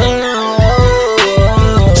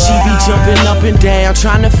 Jumping up and down,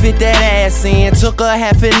 trying to fit that ass in. Took her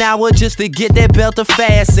half an hour just to get that belt to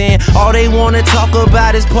fasten. All they wanna talk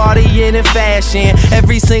about is partying and fashion.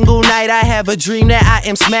 Every single night I have a dream that I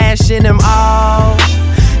am smashing them all.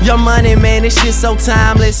 Your money, man, this shit so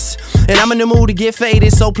timeless. And I'm in the mood to get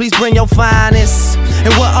faded, so please bring your finest.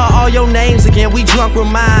 And what are all your names again? We drunk,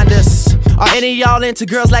 remind us. Are any of y'all into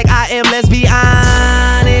girls like I am? Let's be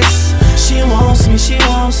honest. She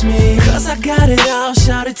wants me, cause I got it all,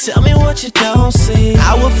 shawty, tell me what you don't see.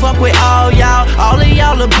 I would fuck with all of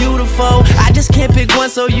y'all are beautiful. I just can't pick one,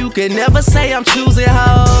 so you can never say I'm choosing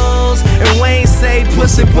hoes. And Wayne say, put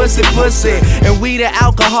pussy, pussy, pussy. And we the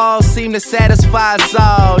alcohol seem to satisfy us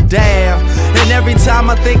all, damn. And every time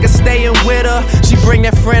I think of staying with her, she bring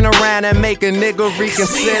that friend around and make a nigga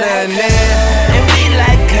reconsider. And we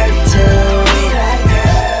like her too.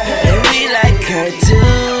 And we like her too.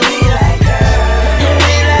 And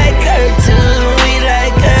we like her too. We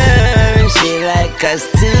like her and she like us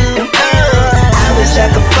too. I wish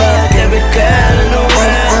I could fuck every girl in the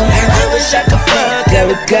world. I wish I could fuck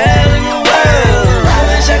every girl in the world. I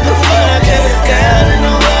wish I could fuck every girl in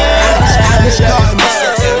the world. I wish I could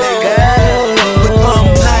fuck every girl.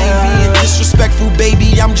 But I ain't being disrespectful,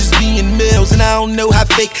 baby. I'm just being Mills, and I don't know how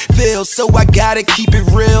fake feels, so I gotta keep it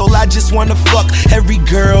real. I just wanna fuck every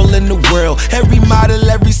girl in the world, every model,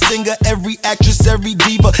 every singer, every actress, every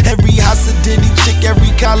diva, every Hasidity chick,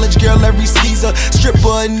 every college girl, every skeezer,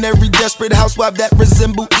 stripper, and every desperate housewife that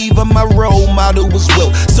resemble Eva. My role model was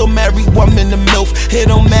Will, so married woman to MILF. It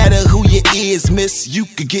don't matter who you is, miss, you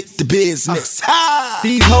could get the business.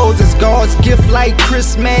 These hoes is God's gift like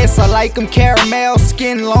Christmas. I like them caramel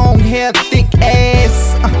skin, long hair, thick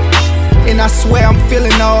ass. And I swear I'm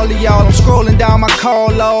feeling all of y'all. I'm scrolling down my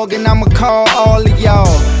call log and I'ma call all of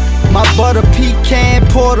y'all. My butter pecan,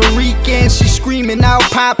 Puerto Rican, she screaming out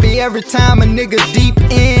Poppy every time a nigga deep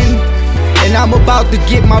in. And I'm about to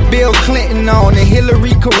get my Bill Clinton on, and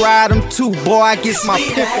Hillary could ride him too. Boy, I get my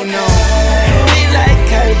pimpin' on. We like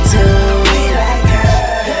her too. We like her.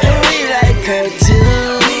 And we like her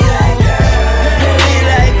too. We like her. And we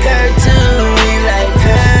like her too. We like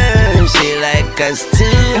her and she like us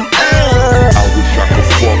too. I wish I could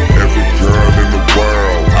fuck every girl in the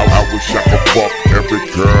world. I wish I could fuck every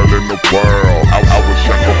girl in the world. I wish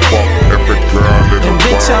I could fuck every girl in the world.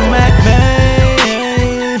 Bitch, I'm Mac Bang.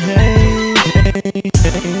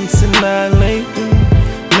 Tonight lately,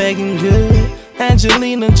 Megan Good,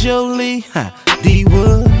 Angelina Jolie, D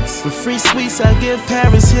Woods. For free sweets, I give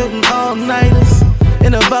Paris Hilton all-nighters.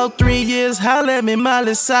 In about 3 years, holla at me,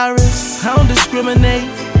 Miley Cyrus. I don't discriminate,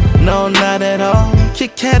 no, not at all.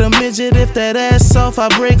 Kick cat a midget, if that ass off, I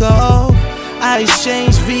break her off. I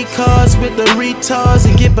exchange V-cards with the retards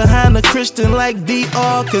and get behind a Christian like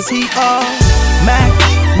DR, cause he all Mac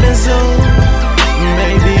Mizzo,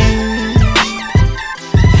 maybe.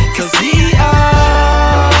 Cause he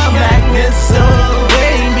all Mac Mizzo,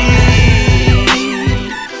 baby.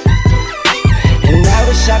 And I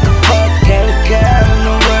wish I could fuck every girl in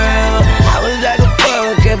the world. I wish I could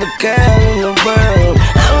fuck every girl in the world.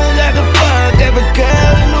 I wish I could fuck every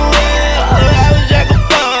girl in the world. I wish I could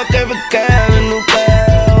fuck every girl in the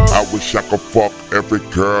world. I wish I could fuck every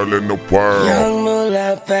girl in the world. Young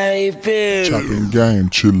Moolah, baby. Chopping game,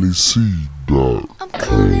 chili seed, dog. I'm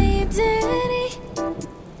calling you daddy.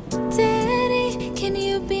 Daddy, can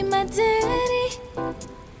you be my daddy?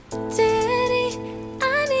 Daddy,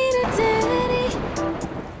 I need a daddy.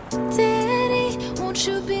 Daddy, won't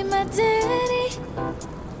you be my daddy?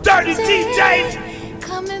 Dirty DJs!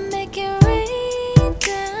 Come and make it rain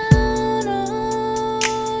down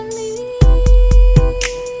on me.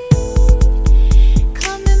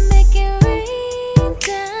 Come and make it rain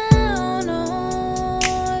down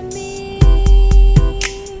on me.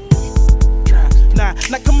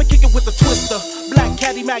 Now come and kick it with a twister. Black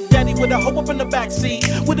Caddy Mac Daddy with a hoe up in the backseat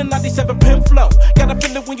with a 97 pin flow. Gotta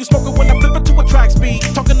feel it when you smoke it when I flip it to a track speed.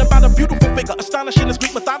 Talking about a beautiful figure, astonishing as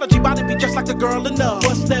Greek mythology. Body be just like a girl in love.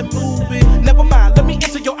 What's that movie? Never mind, let me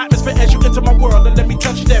enter your atmosphere as you enter my world and let me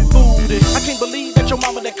touch that booty. I can't believe that your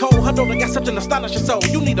mama that cold. Her daughter got such an astonishing soul.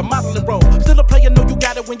 You need a modeling role. Still a player, know you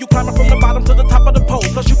got it when you climbing from the bottom to the top of the pole.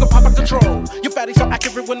 Plus you can pop a control. Your fatty so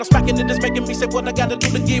accurate when I'm smacking it, it's making me say what I gotta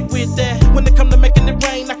do to get with that. When it come to making it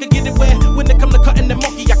rain, I can get it wet. When it come to cutting the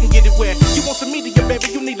monkey, I can get it wet. You want some media,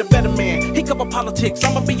 baby, you need a better man. He cover politics,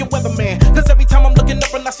 I'ma be your weatherman. Cause every time I'm looking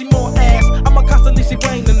up and I see more ass, I'ma constantly see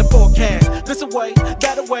rain in the forecast. This away,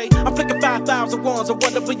 that away, I'm flicking 5,000 ones or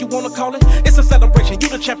whatever you wanna call it. It's a celebration, you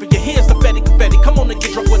the champion, here's the confetti, confetti. Come on and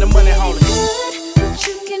get drunk with the money hauling. But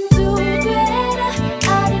you can do better.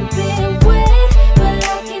 I done been wet, but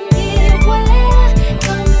I can get wet.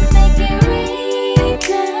 Come and make it rain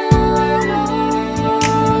down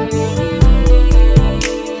on me.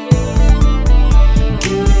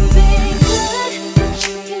 You done been good, but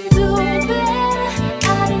you can do better.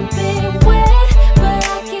 I done been wet, but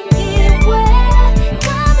I can get wet.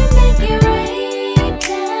 Come and make it rain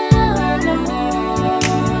down on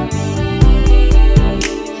me.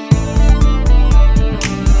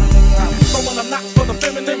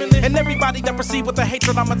 And everybody that perceive with the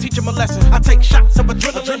hatred, I'ma teach them a lesson. I take shots of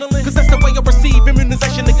adrenaline, cause that's the way I receive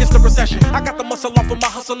immunization against the recession. I got the muscle off of my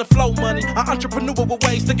hustle and flow money. An entrepreneur with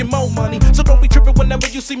ways to get more money. So don't be tripping whenever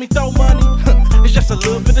you see me throw money. It's just a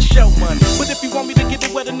little bit of show money. But if you want me to get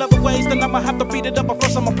it wet in other ways, then I'ma have to beat it up. But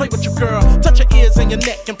first I'ma play with your girl. Touch your ears and your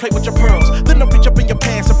neck and play with your pearls. Then I'll reach up in your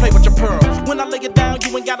pants and play with your pearl. When I lay it down,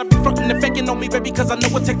 you ain't gotta be frontin' and faking on me, baby, cause I know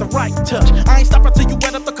it take the right touch. I ain't stopping till you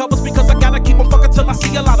wet up the covers because I gotta keep on fucking till I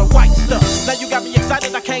see a lot of white stuff. Now you got me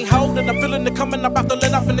excited, I can't hold it. I'm feeling it coming, I'm about to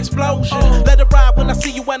let off an explosion. Let it ride when I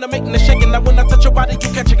see you animating and shaking. Now when I touch your body,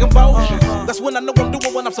 you catch a convulsion. That's when I know I'm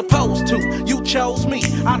doing what I'm supposed to. You chose me,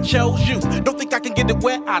 I chose you. Don't think I can get it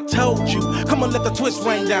wet, I told you. Come on, let the twist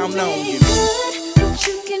rain down on you. But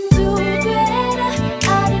you can do better.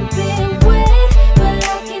 I done been wet, but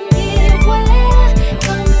I can get wetter.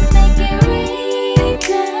 Come and make it rain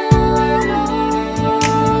down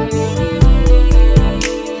on me.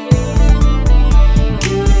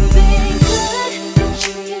 You done been good, but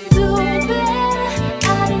you can do better.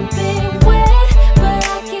 I done been wet, but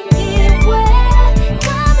I can get wetter.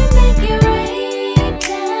 Come and make it rain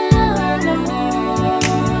down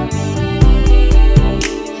on me.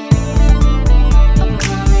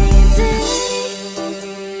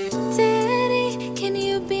 Daddy, can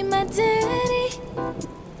you be my daddy?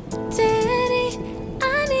 Daddy,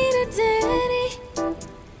 I need a daddy.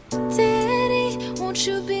 Daddy, won't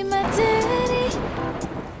you be my daddy?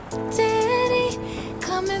 Daddy,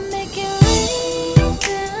 come and make it rain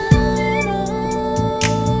down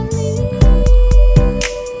on me.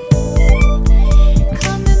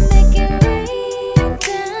 Come and make it rain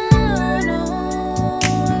down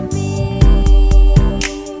on me.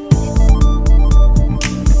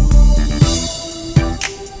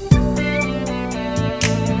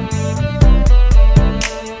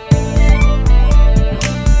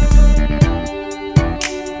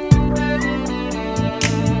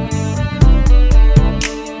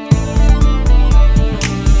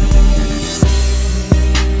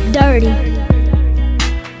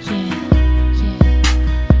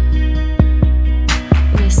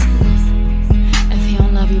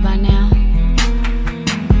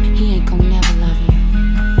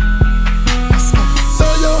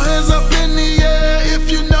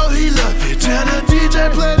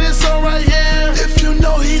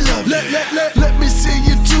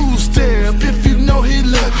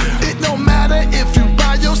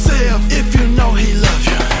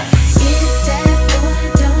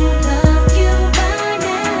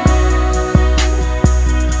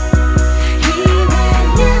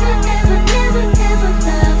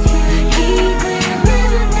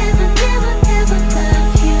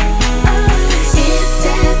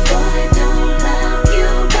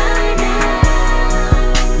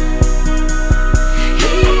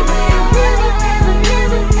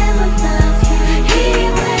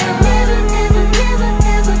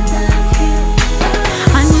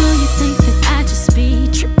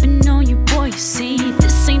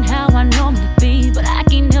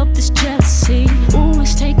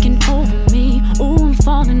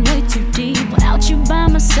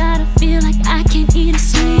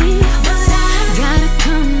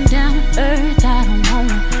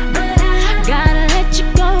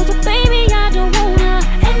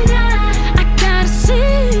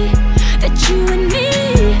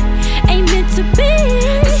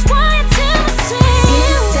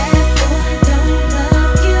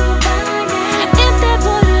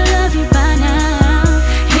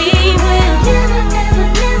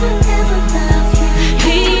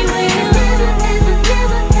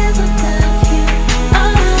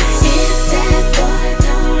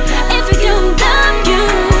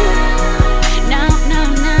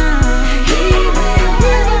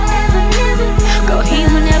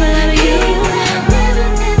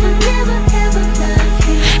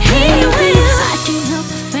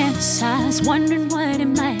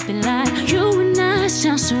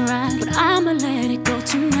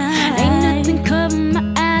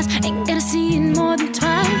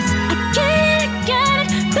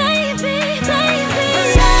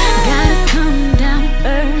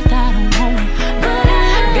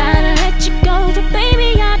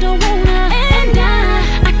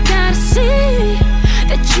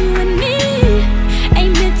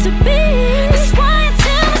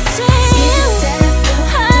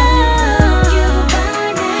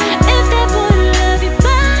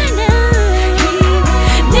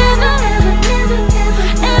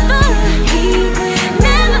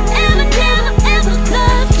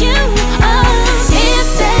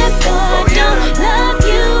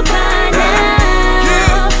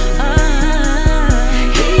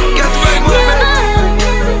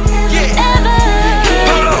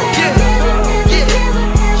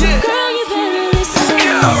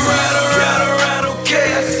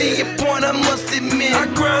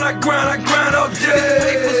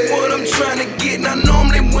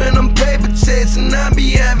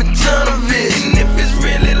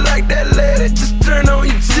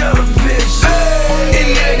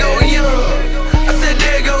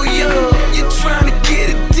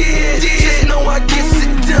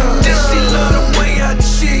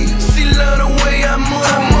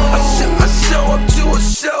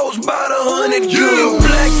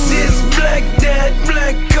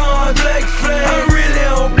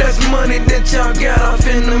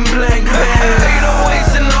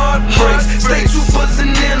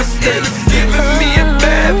 It's giving me a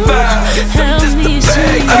bad vibe. I'm just a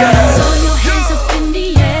bad guy. Throw your hands up in the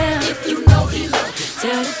air if you know he loves it.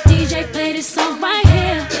 Tell the DJ play this song right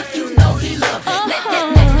here if you know he loves it.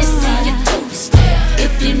 Let me see you two-step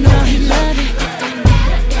if you know he loves it. It don't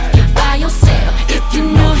matter if you're by yourself if you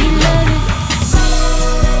know he loves it.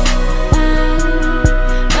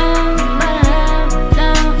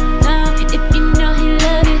 If you know he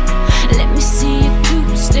loves it, let me see you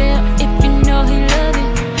two-step if you know he loves it.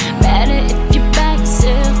 Matter if you're by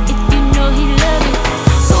yourself if you know he loves it.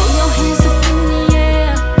 Throw your hands up in the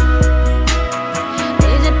air.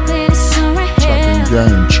 Play this song right here.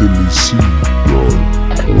 Game chili C,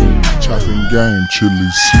 chopping game chili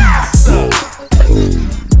C,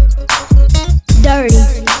 Dirty.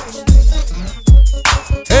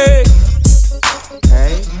 Hey,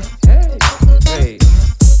 hey, hey, hey.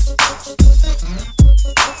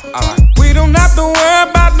 Alright. We don't have to worry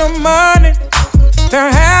about no money to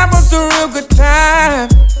have us a real good time.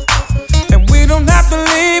 And we don't have to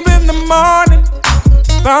leave in the morning.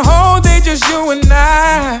 The whole day just you and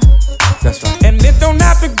I. That's right. And it don't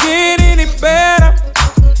have to get any better.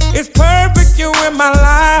 It's perfect, you in my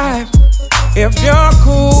life. If you're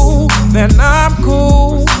cool, then I'm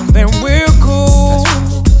cool, then we're cool.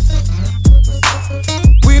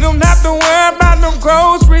 We don't have to worry about no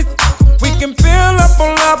groceries. We can fill up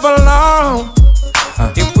on love alone.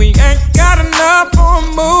 If we ain't got enough for a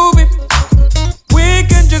movie, we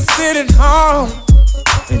can just sit at home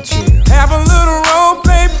and chill. Have a little role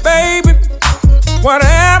play, baby.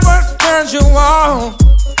 Whatever turns you on.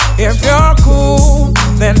 If you're cool,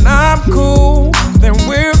 then I'm cool, then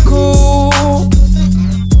we're cool.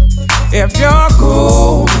 If you're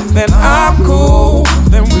cool, then I'm cool,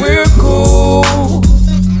 then we're cool.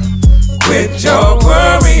 Quit your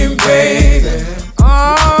worrying, baby.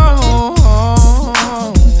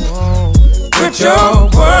 Quit your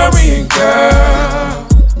worrying, girl.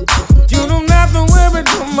 You don't have to worry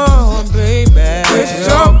no more, baby. Quit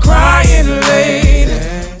your crying, lady.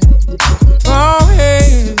 Go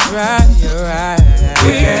ahead and dry your eyes.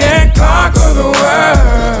 We can conquer the world.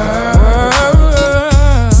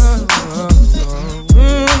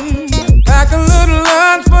 Pack a little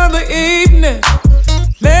lunch for the evening.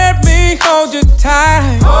 Let me hold you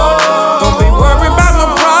tight. Don't be worried about no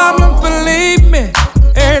problems, believe me.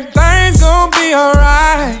 Everything's gonna be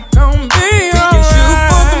alright. Gonna be alright. We can shoot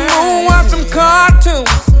for the moon, watch some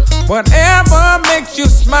cartoons. Whatever makes you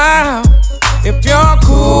smile. If you're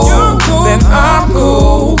cool, then I'm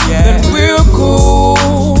cool, then we're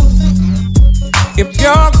cool. If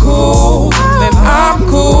you're cool, then I'm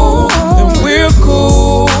cool, then we're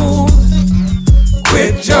cool.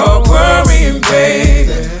 Quit your worrying,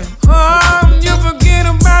 baby. You forget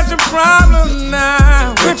about your problems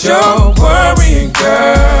now. Quit your worrying,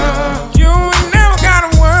 girl. You ain't never gotta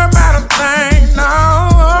worry about a thing,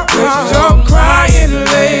 no. Quit your crying,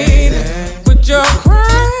 lady. Quit your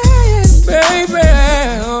crying, baby.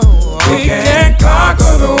 We can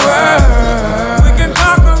conquer the world. We can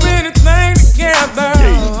conquer anything together.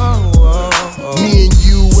 Me and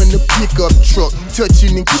you in the pickup truck,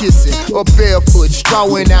 touching and kissing, or barefoot,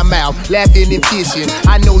 straw in our mouth, laughing and fishing.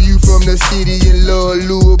 I know you from the city and love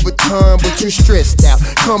Louis Vuitton, but you stressed out.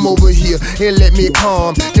 Come over here and let me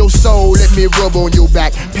calm your soul. Let me rub on your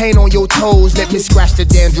back, paint on your toes. Let me scratch the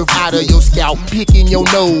dandruff out of your scalp, picking your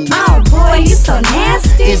nose. Oh boy, you so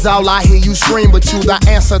nasty. It's all I hear you scream, but you the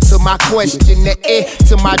answer to my question. The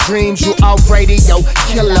to my dreams, you already your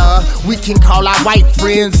killer. We can call our white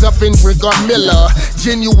friends up and drink a Miller,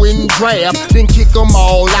 genuine draft, then kick them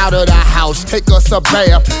all out of the house. Take us a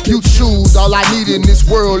bath. You choose. All I need in this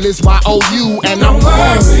world is my OU, and I'm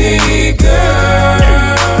worry, girl.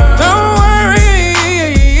 Don't worry,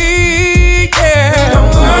 yeah.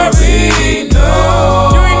 Don't worry, no.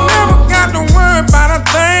 You ain't never got to worry about a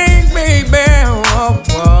thing, baby. Oh,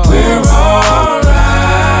 oh. We're alright.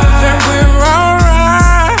 Then we're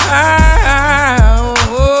alright.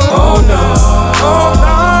 Oh no. Oh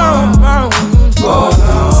no. Oh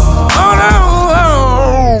no. Oh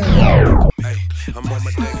no. Hey, I'm on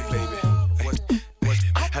my daily, baby.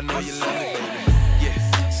 I know you love it, baby. Yeah,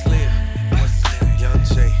 Slim. Young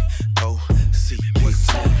J. O.C.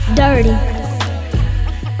 Dirty.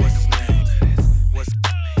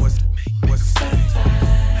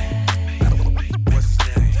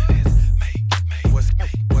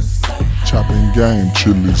 chopping game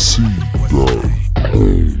chili C,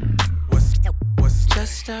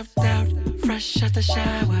 Just stepped out, fresh out the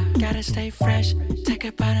shower. Gotta stay fresh, take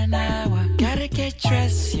about an hour. Gotta get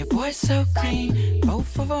dressed, your boy's so clean.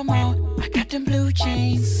 Both of them on, I got them blue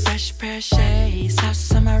jeans. Fresh pair of shades,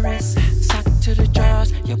 house on my wrist. Sock to the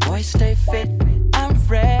drawers, your boy stay fit. I'm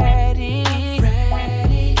ready.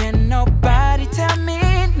 Can nobody tell me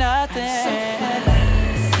nothing?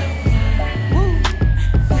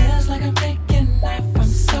 Feels like I'm taking off. I'm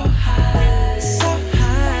so high,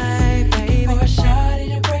 baby. For a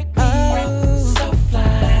shawty to break me up, so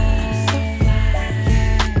fly.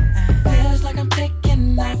 Feels like I'm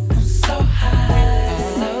taking off. I'm so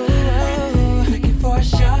high, looking for a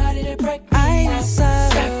shawty to break me up.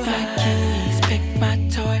 Grab my keys, pick my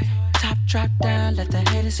toy, top drop down, let the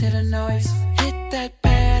haters hear the noise. Hit that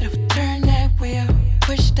pedal, turn that wheel,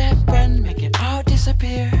 push that button, make it all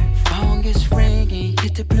disappear. Phone gets ringing,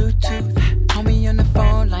 hit the Bluetooth. Call me on the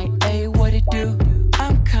phone like, hey, what it do?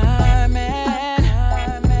 I'm coming,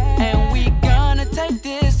 and we gonna take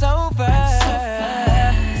this over.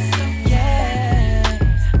 Yeah,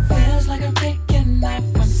 feels like I'm taking off.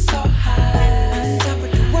 I'm so high, on top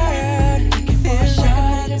of the world. Looking for a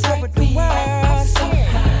shot to break me up. I'm so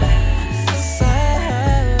high,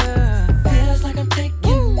 feels like I'm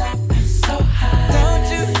taking off. I'm so high. Don't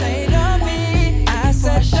you hate on me? I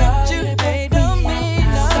said, don't you hate on me?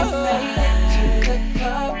 No. To the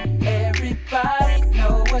club, everybody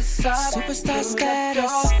know what's up. Superstar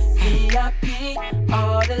status, VIP,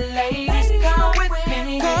 all the ladies come with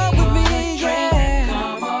me. Come with me, yeah.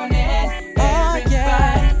 Come on in,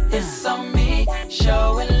 everybody. It's on me,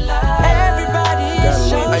 showing love. Everybody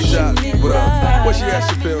showing me love. What she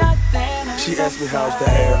asked Chappelle? She asked me how's the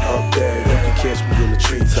air up there. You can catch me in the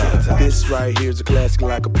treetop. This right here's a classic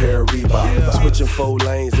like a pair of Reebok. Switching 4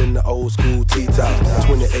 lanes in the old school T-top.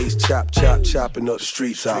 28s chopping up the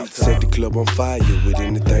street top. Set the club on fire with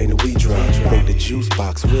anything that we drop. Make the juice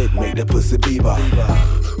box wet, make that pussy bebop.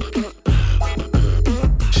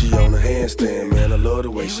 She on a handstand, man, I love the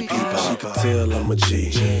way she peep out. She can tell I'm a G,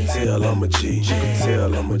 tell I'm a G. She can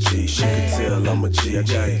tell I'm a G, she can tell I'm a G. I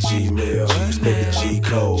got a Gmail, respect the G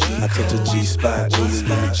code. I touch a G spot, when you give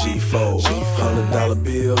me G4. $100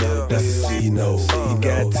 bill, that's a C note. You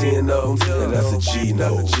got 10 of them, and that's a G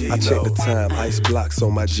note. I check the time, ice blocks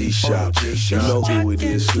on my G shop. You know who it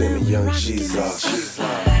is, Slim and Young Jesus.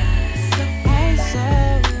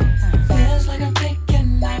 Feels like I'm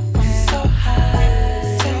taking off. I'm so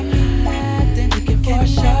high. Tell me nothing. Looking for a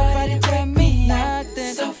shawty to break me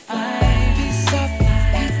nothing. So fine. Peace up,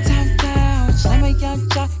 ain't time down. Slam a young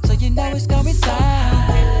jock, so you know it's going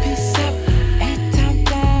down. Peace up, ain't time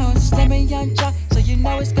down. Slam a young jock, so you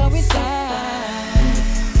know it's going down.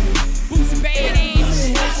 Who's baby?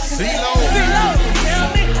 CeeLo.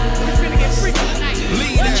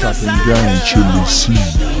 Chopping down chili seed,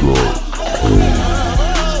 bro.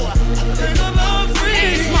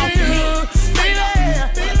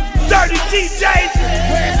 Dirty DJs.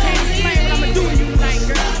 Where's Candy Slam? I'ma do you tonight,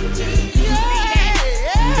 girl.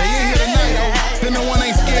 They ain't here tonight, though. Then no one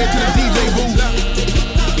ain't scared to the DJ booth.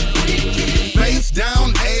 Face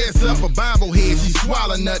down, ass up, a bobblehead, she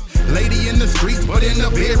swallow nut. Lady in the streets, but in the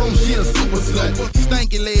bedroom, she a super slut.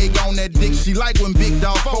 Stanky leg on that dick, she like when big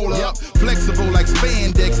dog fold up. Flexible like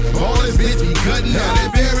spandex, all this bitch be cutting up.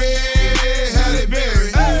 Halle Berry, Halle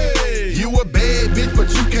Berry. Hey. You a bad bitch,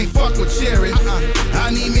 but you can't fuck with Cherry.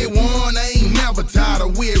 I need me one, I ain't never tired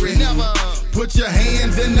of weary. Never. Put your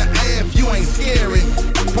hands in the air if you ain't scary.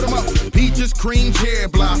 Put them up. Peaches, cream, cherry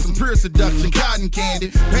blossom, pure seduction, cotton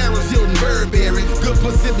candy, Paris Hilton, Burberry. Good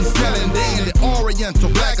pussy be selling dandy, Oriental,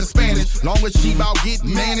 black or Spanish. Long as she bout get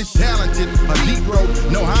managed, talented, a deep throat,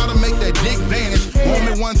 know how to make that dick vanish.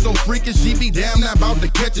 Woman one so freaky, she be damn not about to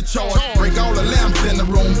catch a charge. Break all the lamps in the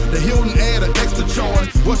room, the Hilton add an extra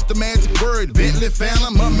charge. What's the magic word? Bentley,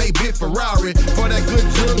 Phantom, or maybe Ferrari. For that good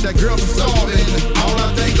jug, that girl be starving. All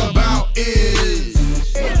I think about is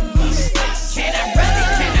Can I run it?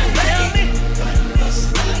 Can I run it?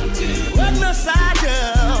 What must I do?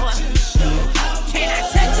 Can I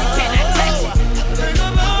touch it? Can I touch it? Think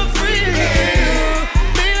about free.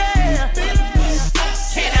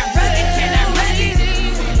 Can I run it? Can I run it?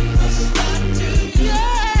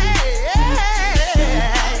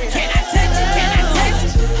 Can I touch it? Can I touch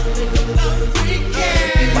it?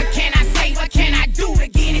 What can I say? What can I do to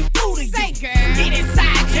get it through to you? Get it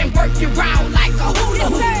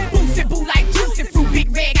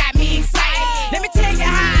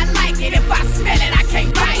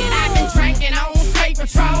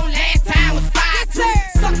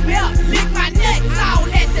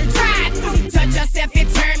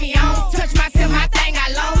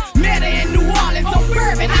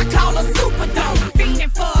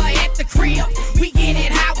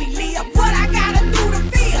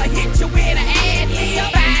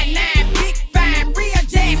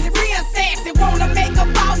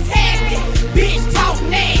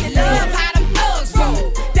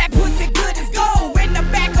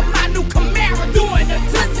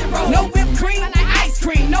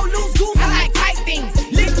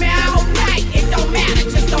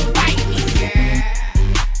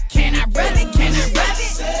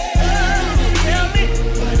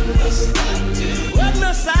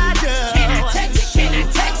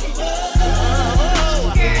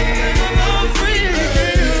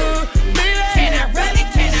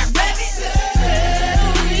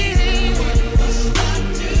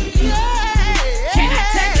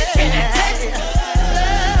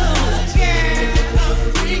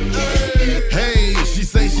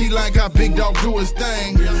like how Big Dog do his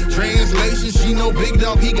thing. Translation, she know Big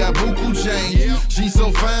Dog, he got buku change. She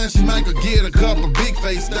so fine, she might could get a couple big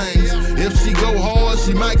face things. If she go hard,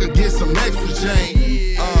 she might could get some extra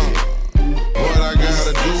change. What I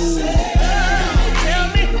gotta do? Tell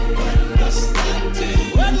me,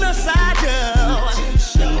 what must I do?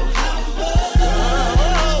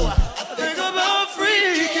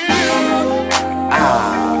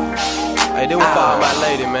 Hey, they was for my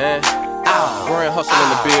lady, man. Grand hustle in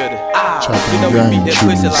the building. You know we beat that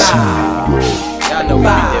pussy like y'all know we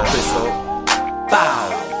beat that pussy up.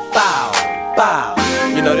 Bow.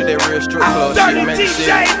 You know that real strip club shit, man.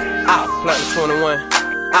 Platinum 21.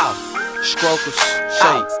 Strokers,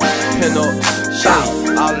 shake. Pin-ups,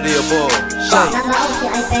 shake. All of the above, shake.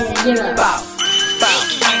 Bow.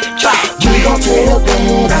 We gon' tear the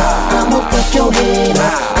bed up, I'ma fuck your head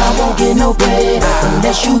up. I won't get no bread up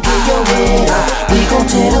unless you get your head up. We gon'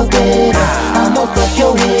 tear the bed up, I'ma fuck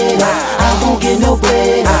your head up. I won't get no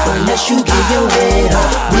bread up unless you get your head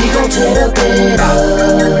up. We gon' tear the bed up.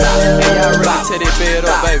 Hey, y'all ready to tear that bed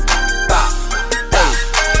up, baby?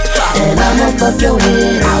 And I'ma fuck your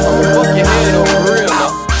head up. Fuck your head up for real,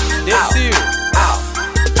 though. That's serious.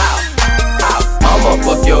 I'ma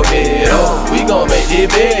fuck your head up. We gon' make this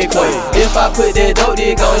bed quake. If I put that dope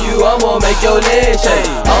dick on you, I'ma make your legs shake.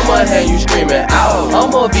 I'ma have you screaming out.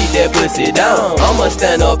 I'ma beat that pussy down. I'ma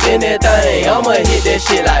stand up in that thing. I'ma hit that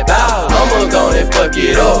shit like bow. I'ma go and fuck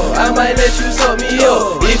it up. I might let you suck me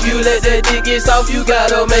up. If you let that dick get soft, you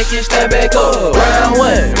gotta make it stand back up. Round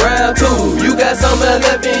 1, round 2, you got something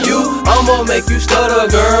left in you. I'ma make you stutter,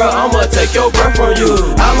 girl. I'ma take your breath from you.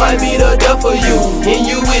 I might be the death for you. Hit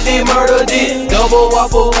you with the murder dick. Double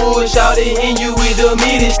whopper wood, shout it, hit you with the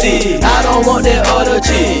meaty stick. I don't want that other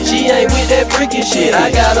chick. She ain't with that freaky shit. I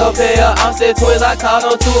got a pair of offset twins. I call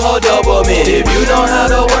them 2 whole double men. If you know how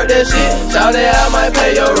to work that shit, shout it, I might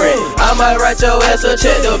pay your rent. I might write your ass a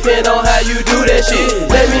check, depend on how you do that shit.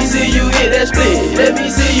 Let me see you hit that split. Let me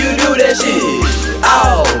see you do that shit.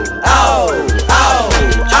 Ow, ow, ow,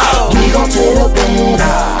 ow. We gon' tear the bed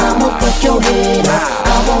up, I'ma fuck your head up.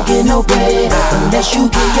 I won't get no bread up unless you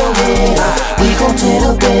get your head up. We gon' tear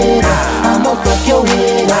the bed up, I'ma fuck your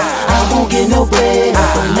head up. I won't get no bread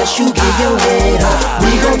up unless you get your head up.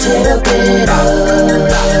 We gon' tear the bed up.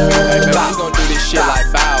 Hey, man, we gon' do this shit like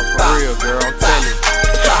bow for real, girl. I'm telling you.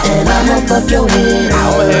 And I'ma fuck your head up.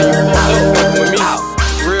 I'ma have you fucked up with me.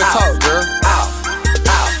 Real talk, girl.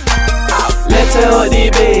 Let's tell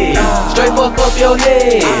the bed. Straight fuck up your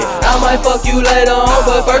head. I might fuck you later on,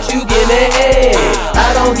 but first you get that head.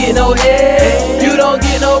 I don't get no head, you don't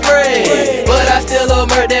get no bread, but I still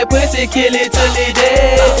murder that pussy, kill it till it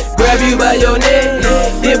dead. Grab you by your neck,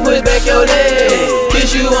 then push back your leg.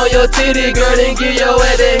 Kiss you on your titty, girl, then give your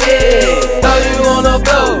ass the head. Throw you on the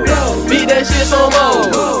floor, beat that shit some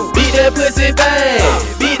more. Beat that pussy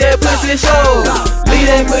fast, beat that pussy show. Leave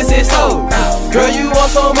that pussy so. Girl, you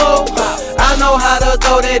want some more? I know how to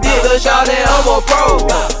throw that dick, to shout that I'm a pro.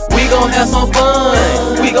 We gon' have some fun,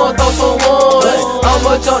 we gon' throw some ones.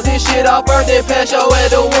 I'ma jump this shit off first, then pass your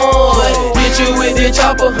at the one. Hit you with the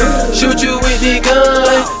chopper, shoot you with the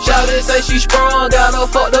gun. Shout it, say she sprung, got her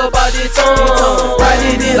fucked up by the tongue. Right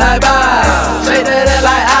it like bye, shake that ass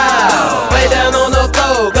like ah. Lay down on the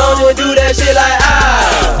floor, gon' do that shit like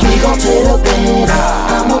ah. We gon' tear the bed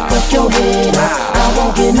up, I'ma fuck your head up. I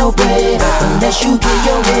won't get no bread up unless you get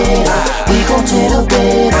your head up. We gon' tear the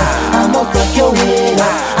bed up, I'ma fuck your head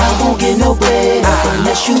up. I won't get no bread up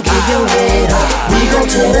unless you get your head up. We gon'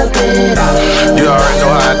 tear the bed up. You already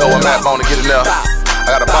know how I go when Matt Bone to get in there. I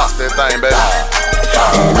gotta box that thing, baby.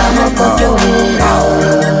 And I'ma fuck your head up.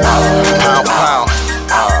 Pound for pound,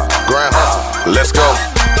 grand hustle, let's go.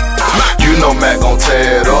 You know Mac gon'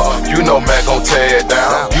 tear it up, you know Mac gon' tear it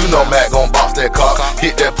down. You know Mac gon' box that cock,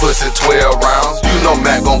 hit that pussy 12 rounds. You know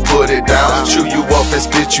Mac gon' put it down, chew you up and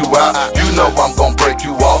spit you out. You know I'm gon' break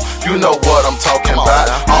you off, you know what I'm talking about.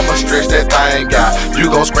 I'ma stretch that thing out, you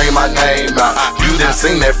gon' scream my name out. You done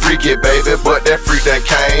seen that freaky baby, but that freak that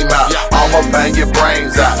came out. I'ma bang your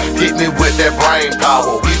brains out, hit me with that brain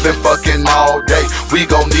power. We been fucking all day, we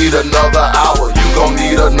gon' need another hour. You gon'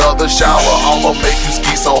 need another shower, I'ma make you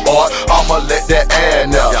ski so hard, I'ma let that air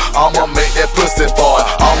out. I'ma make that pussy fart,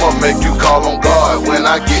 I'ma make you call on God. When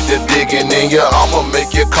I get to digging in you, I'ma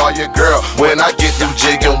make you call your girl. When I get through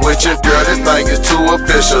jigging with you, girl, this thing is too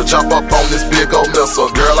official. Jump up on this big old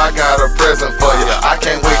missile, girl, I got a present for you. I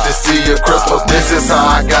can't wait to see you Christmas. This is how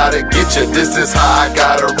I gotta get you, this is how I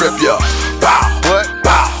gotta rip you. Bow, what,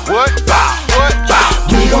 bow, what, bow, what, bow.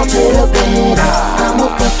 We gon' tear the bed up, I'ma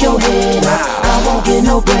fuck your head up. I won't get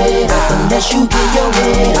no bread up unless you get your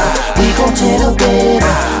head up. We gon' tear the bed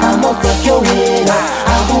up, I'ma fuck your head up.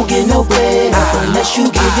 I won't get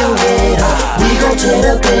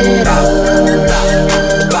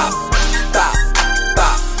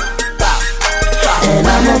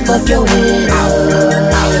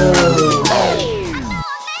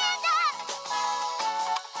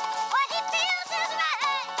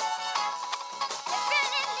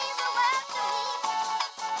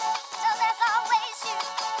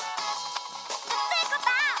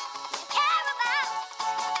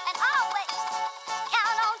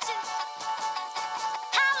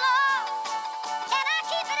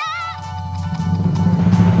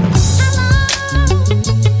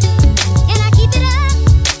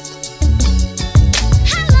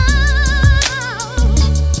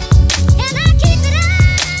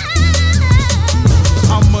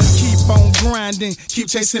then keep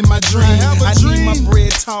chasing my dream. I need my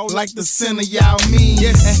bread tall like the center y'all mean.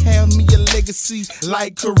 Yes. And have me a legacy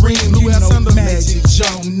like Kareem. Who else under Magic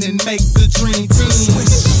Jones and make the dream team.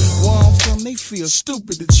 Where I'm from, they feel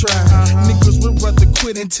stupid to try. Niggas would rather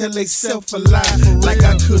quit until they self-alive. Like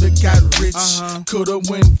I could've got rich, could've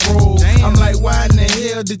went broke. I'm like, why in the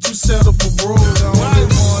hell did you settle for broke? The only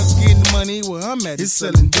ones getting money where I'm at is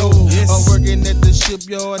selling dope. Or working at the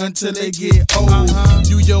shipyard until they get old.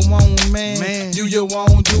 You your own man, you your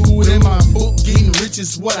own dude. In my book, getting rich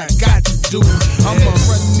is what I got to do. I'ma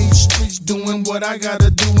run these streets doing what I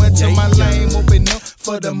gotta do until my lane open up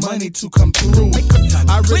for the money to come through.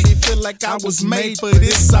 I really feel like I was made for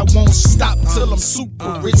this. I won't stop till I'm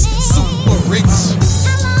super rich, super rich.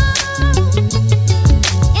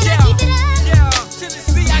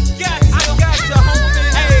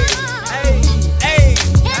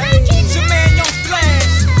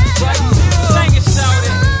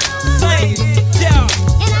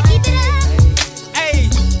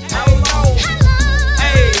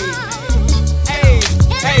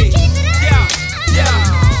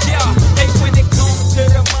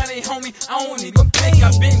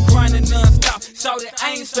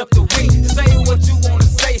 I ain't slept a week. Say what you wanna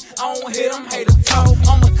say. I don't hear them haters talk.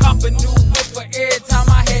 I'ma cop a new whip for every time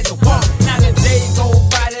I had to walk. Not a day go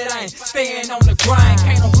by that I ain't staying on the grind.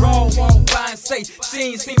 Can't no broad walk by and say she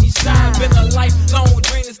ain't seen me shine. Been a lifelong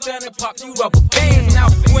dream to stand and pop you rubber bands. Now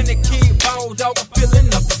when the kid ball dog, I'm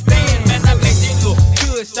filling up the stand. Man, I make it look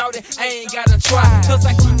good, shout it. I ain't gotta try. Cause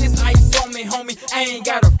I keep this ice on me, homie. I ain't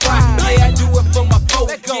gotta fry. Yeah, I do it for my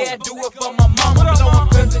folks. Yeah, I do it for my mama. Blowing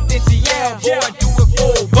presidential, yeah, boy, I do it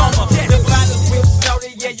for Obama. The violence whip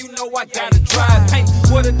started, yeah, you know I gotta drive. Paint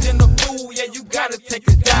wetter than the pool, yeah, you gotta take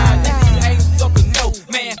a dive. These ain't sucker, no,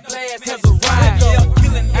 man, Flash has arrived. Yeah, I'm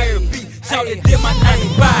killing every beat, shout it, did my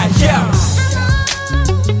 95, yeah.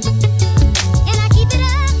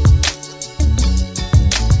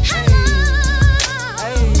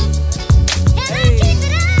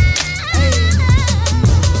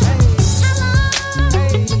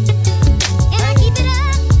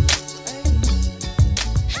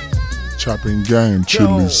 Chopping game,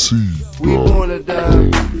 chili seed. We born to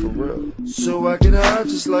die, for real. So I can hide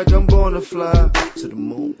just like I'm born to fly to the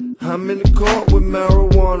moon. I'm in the court with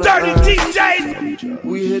marijuana. Dirty DJs!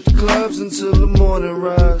 We hit the clubs until the morning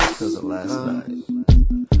rise. Cause of last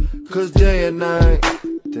night. Cause day and night.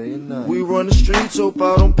 We run the streets, hope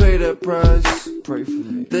I don't pay that price. Pray for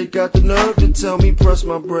me. They got the nerve to tell me press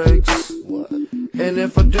my brakes. What? And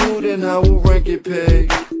if I do, then how will rent get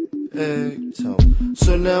paid? Hey,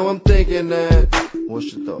 so now I'm thinking that.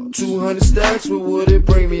 What's your thought? 200 stacks, what would it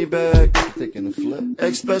bring me back? Thinking a flip.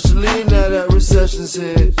 Especially now that recession's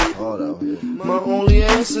hit. Hard out here. My only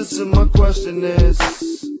answer to my question is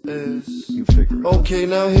you figure it okay, out.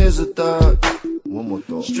 Now here's a thought. One more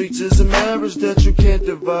thought. Streets is a marriage that you can't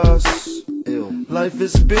divorce. Ill. Life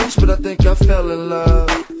is a bitch, but I think I fell in love.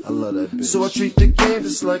 I love that bitch. So I treat the game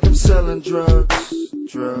just like I'm selling drugs.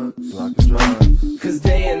 Cause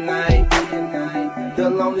day and night, the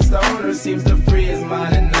lonely stoner seems to free his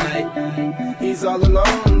mind at night. He's all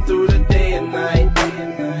alone through the day and night.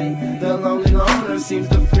 The lonely loner seems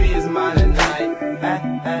to free his mind at night.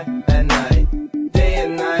 At night, day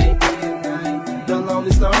and night, the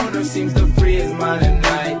lonely stoner seems to free his mind at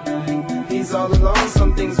night. He's all alone,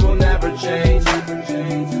 some things will never change.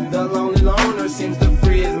 The lonely loner seems to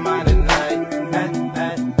free his mind at night.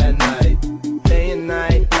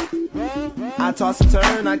 I toss and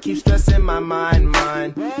turn, I keep stressing my mind.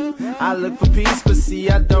 I look for peace, but see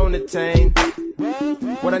I don't attain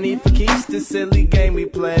what I need for keeps this silly game we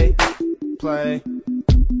play.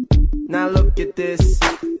 Now look at this.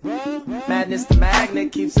 Madness, the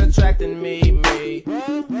magnet keeps attracting me.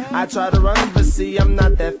 I try to run, but see I'm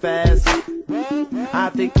not that fast.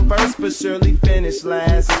 I think I'm first, but surely finish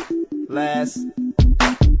last.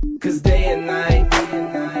 Cause day and night,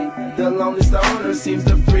 the lonely stoner seems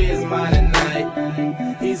to free his mind at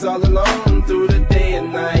night. He's all alone through the day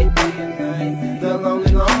and night. The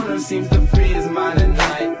lonely loner seems to free his mind at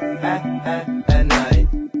night. At night,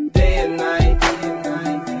 day and night,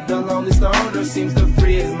 the lonely stoner seems to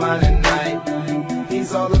free his mind at night.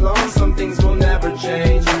 He's all alone, some things will never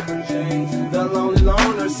change. The lonely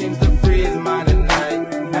loner seems to free his mind at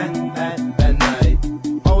night. At night,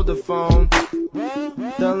 hold the phone.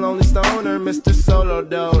 The lonely stoner, Mr. Solo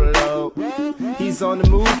Dolo. He's on the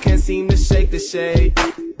move, can't seem to shake the shade.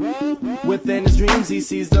 Within his dreams, he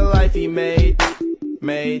sees the life he made.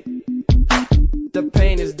 The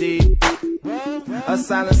pain is deep. A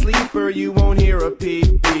silent sleeper, you won't hear a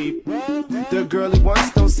peep. The girl he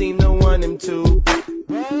wants don't seem to want him to.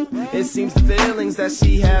 It seems the feelings that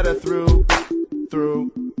she had her through.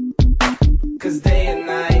 through. Cause day and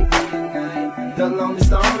night, the lonely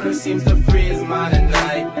stoner seems to free his mind at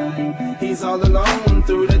night. He's all alone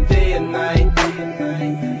through the day and night.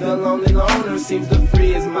 The lonely loner seems to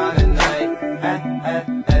free his mind at night.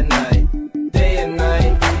 At night, day and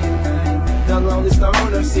night. The lonely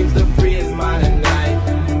stoner seems to free his mind at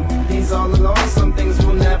night. He's all alone, some things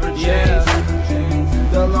will never change.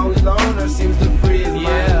 The lonely loner seems to free his mind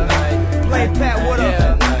at night. Play Pat, what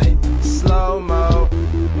up? Slow-mo.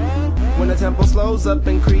 When the tempo slows up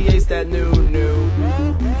and creates that new.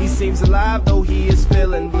 He seems alive though he is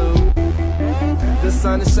feeling blue. The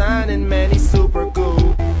sun is shining, man, he's super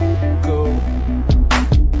cool.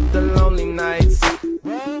 The lonely nights,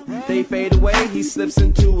 they fade away, he slips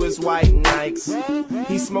into his white Nikes.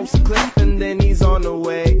 He smokes a clip and then he's on the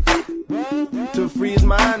way. To free his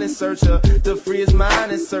mind and searcher, to free his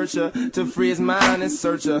mind and searcher, to free his mind and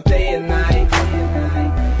searcher. Day and night,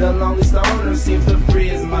 the lonely stoner seems to free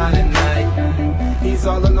his mind at night. He's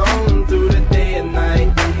all alone through the day and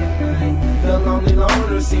night. The lonely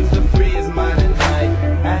loner seems to free his mind at night.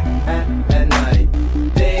 At night,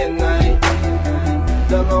 day and night.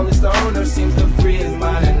 The lonely stoner seems to free his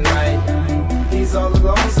mind at night. He's all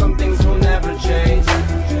alone, some things will never change.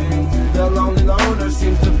 The lonely loner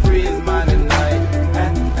seems to free his mind at night.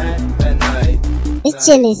 At night. It's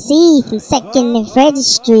Chillin' C from 2nd and Frederick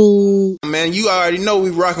Street. Man, you already know we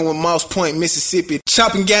rocking with Moss Point, Mississippi.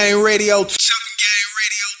 Chopping Gang Radio.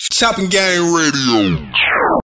 Chopping Gang Radio.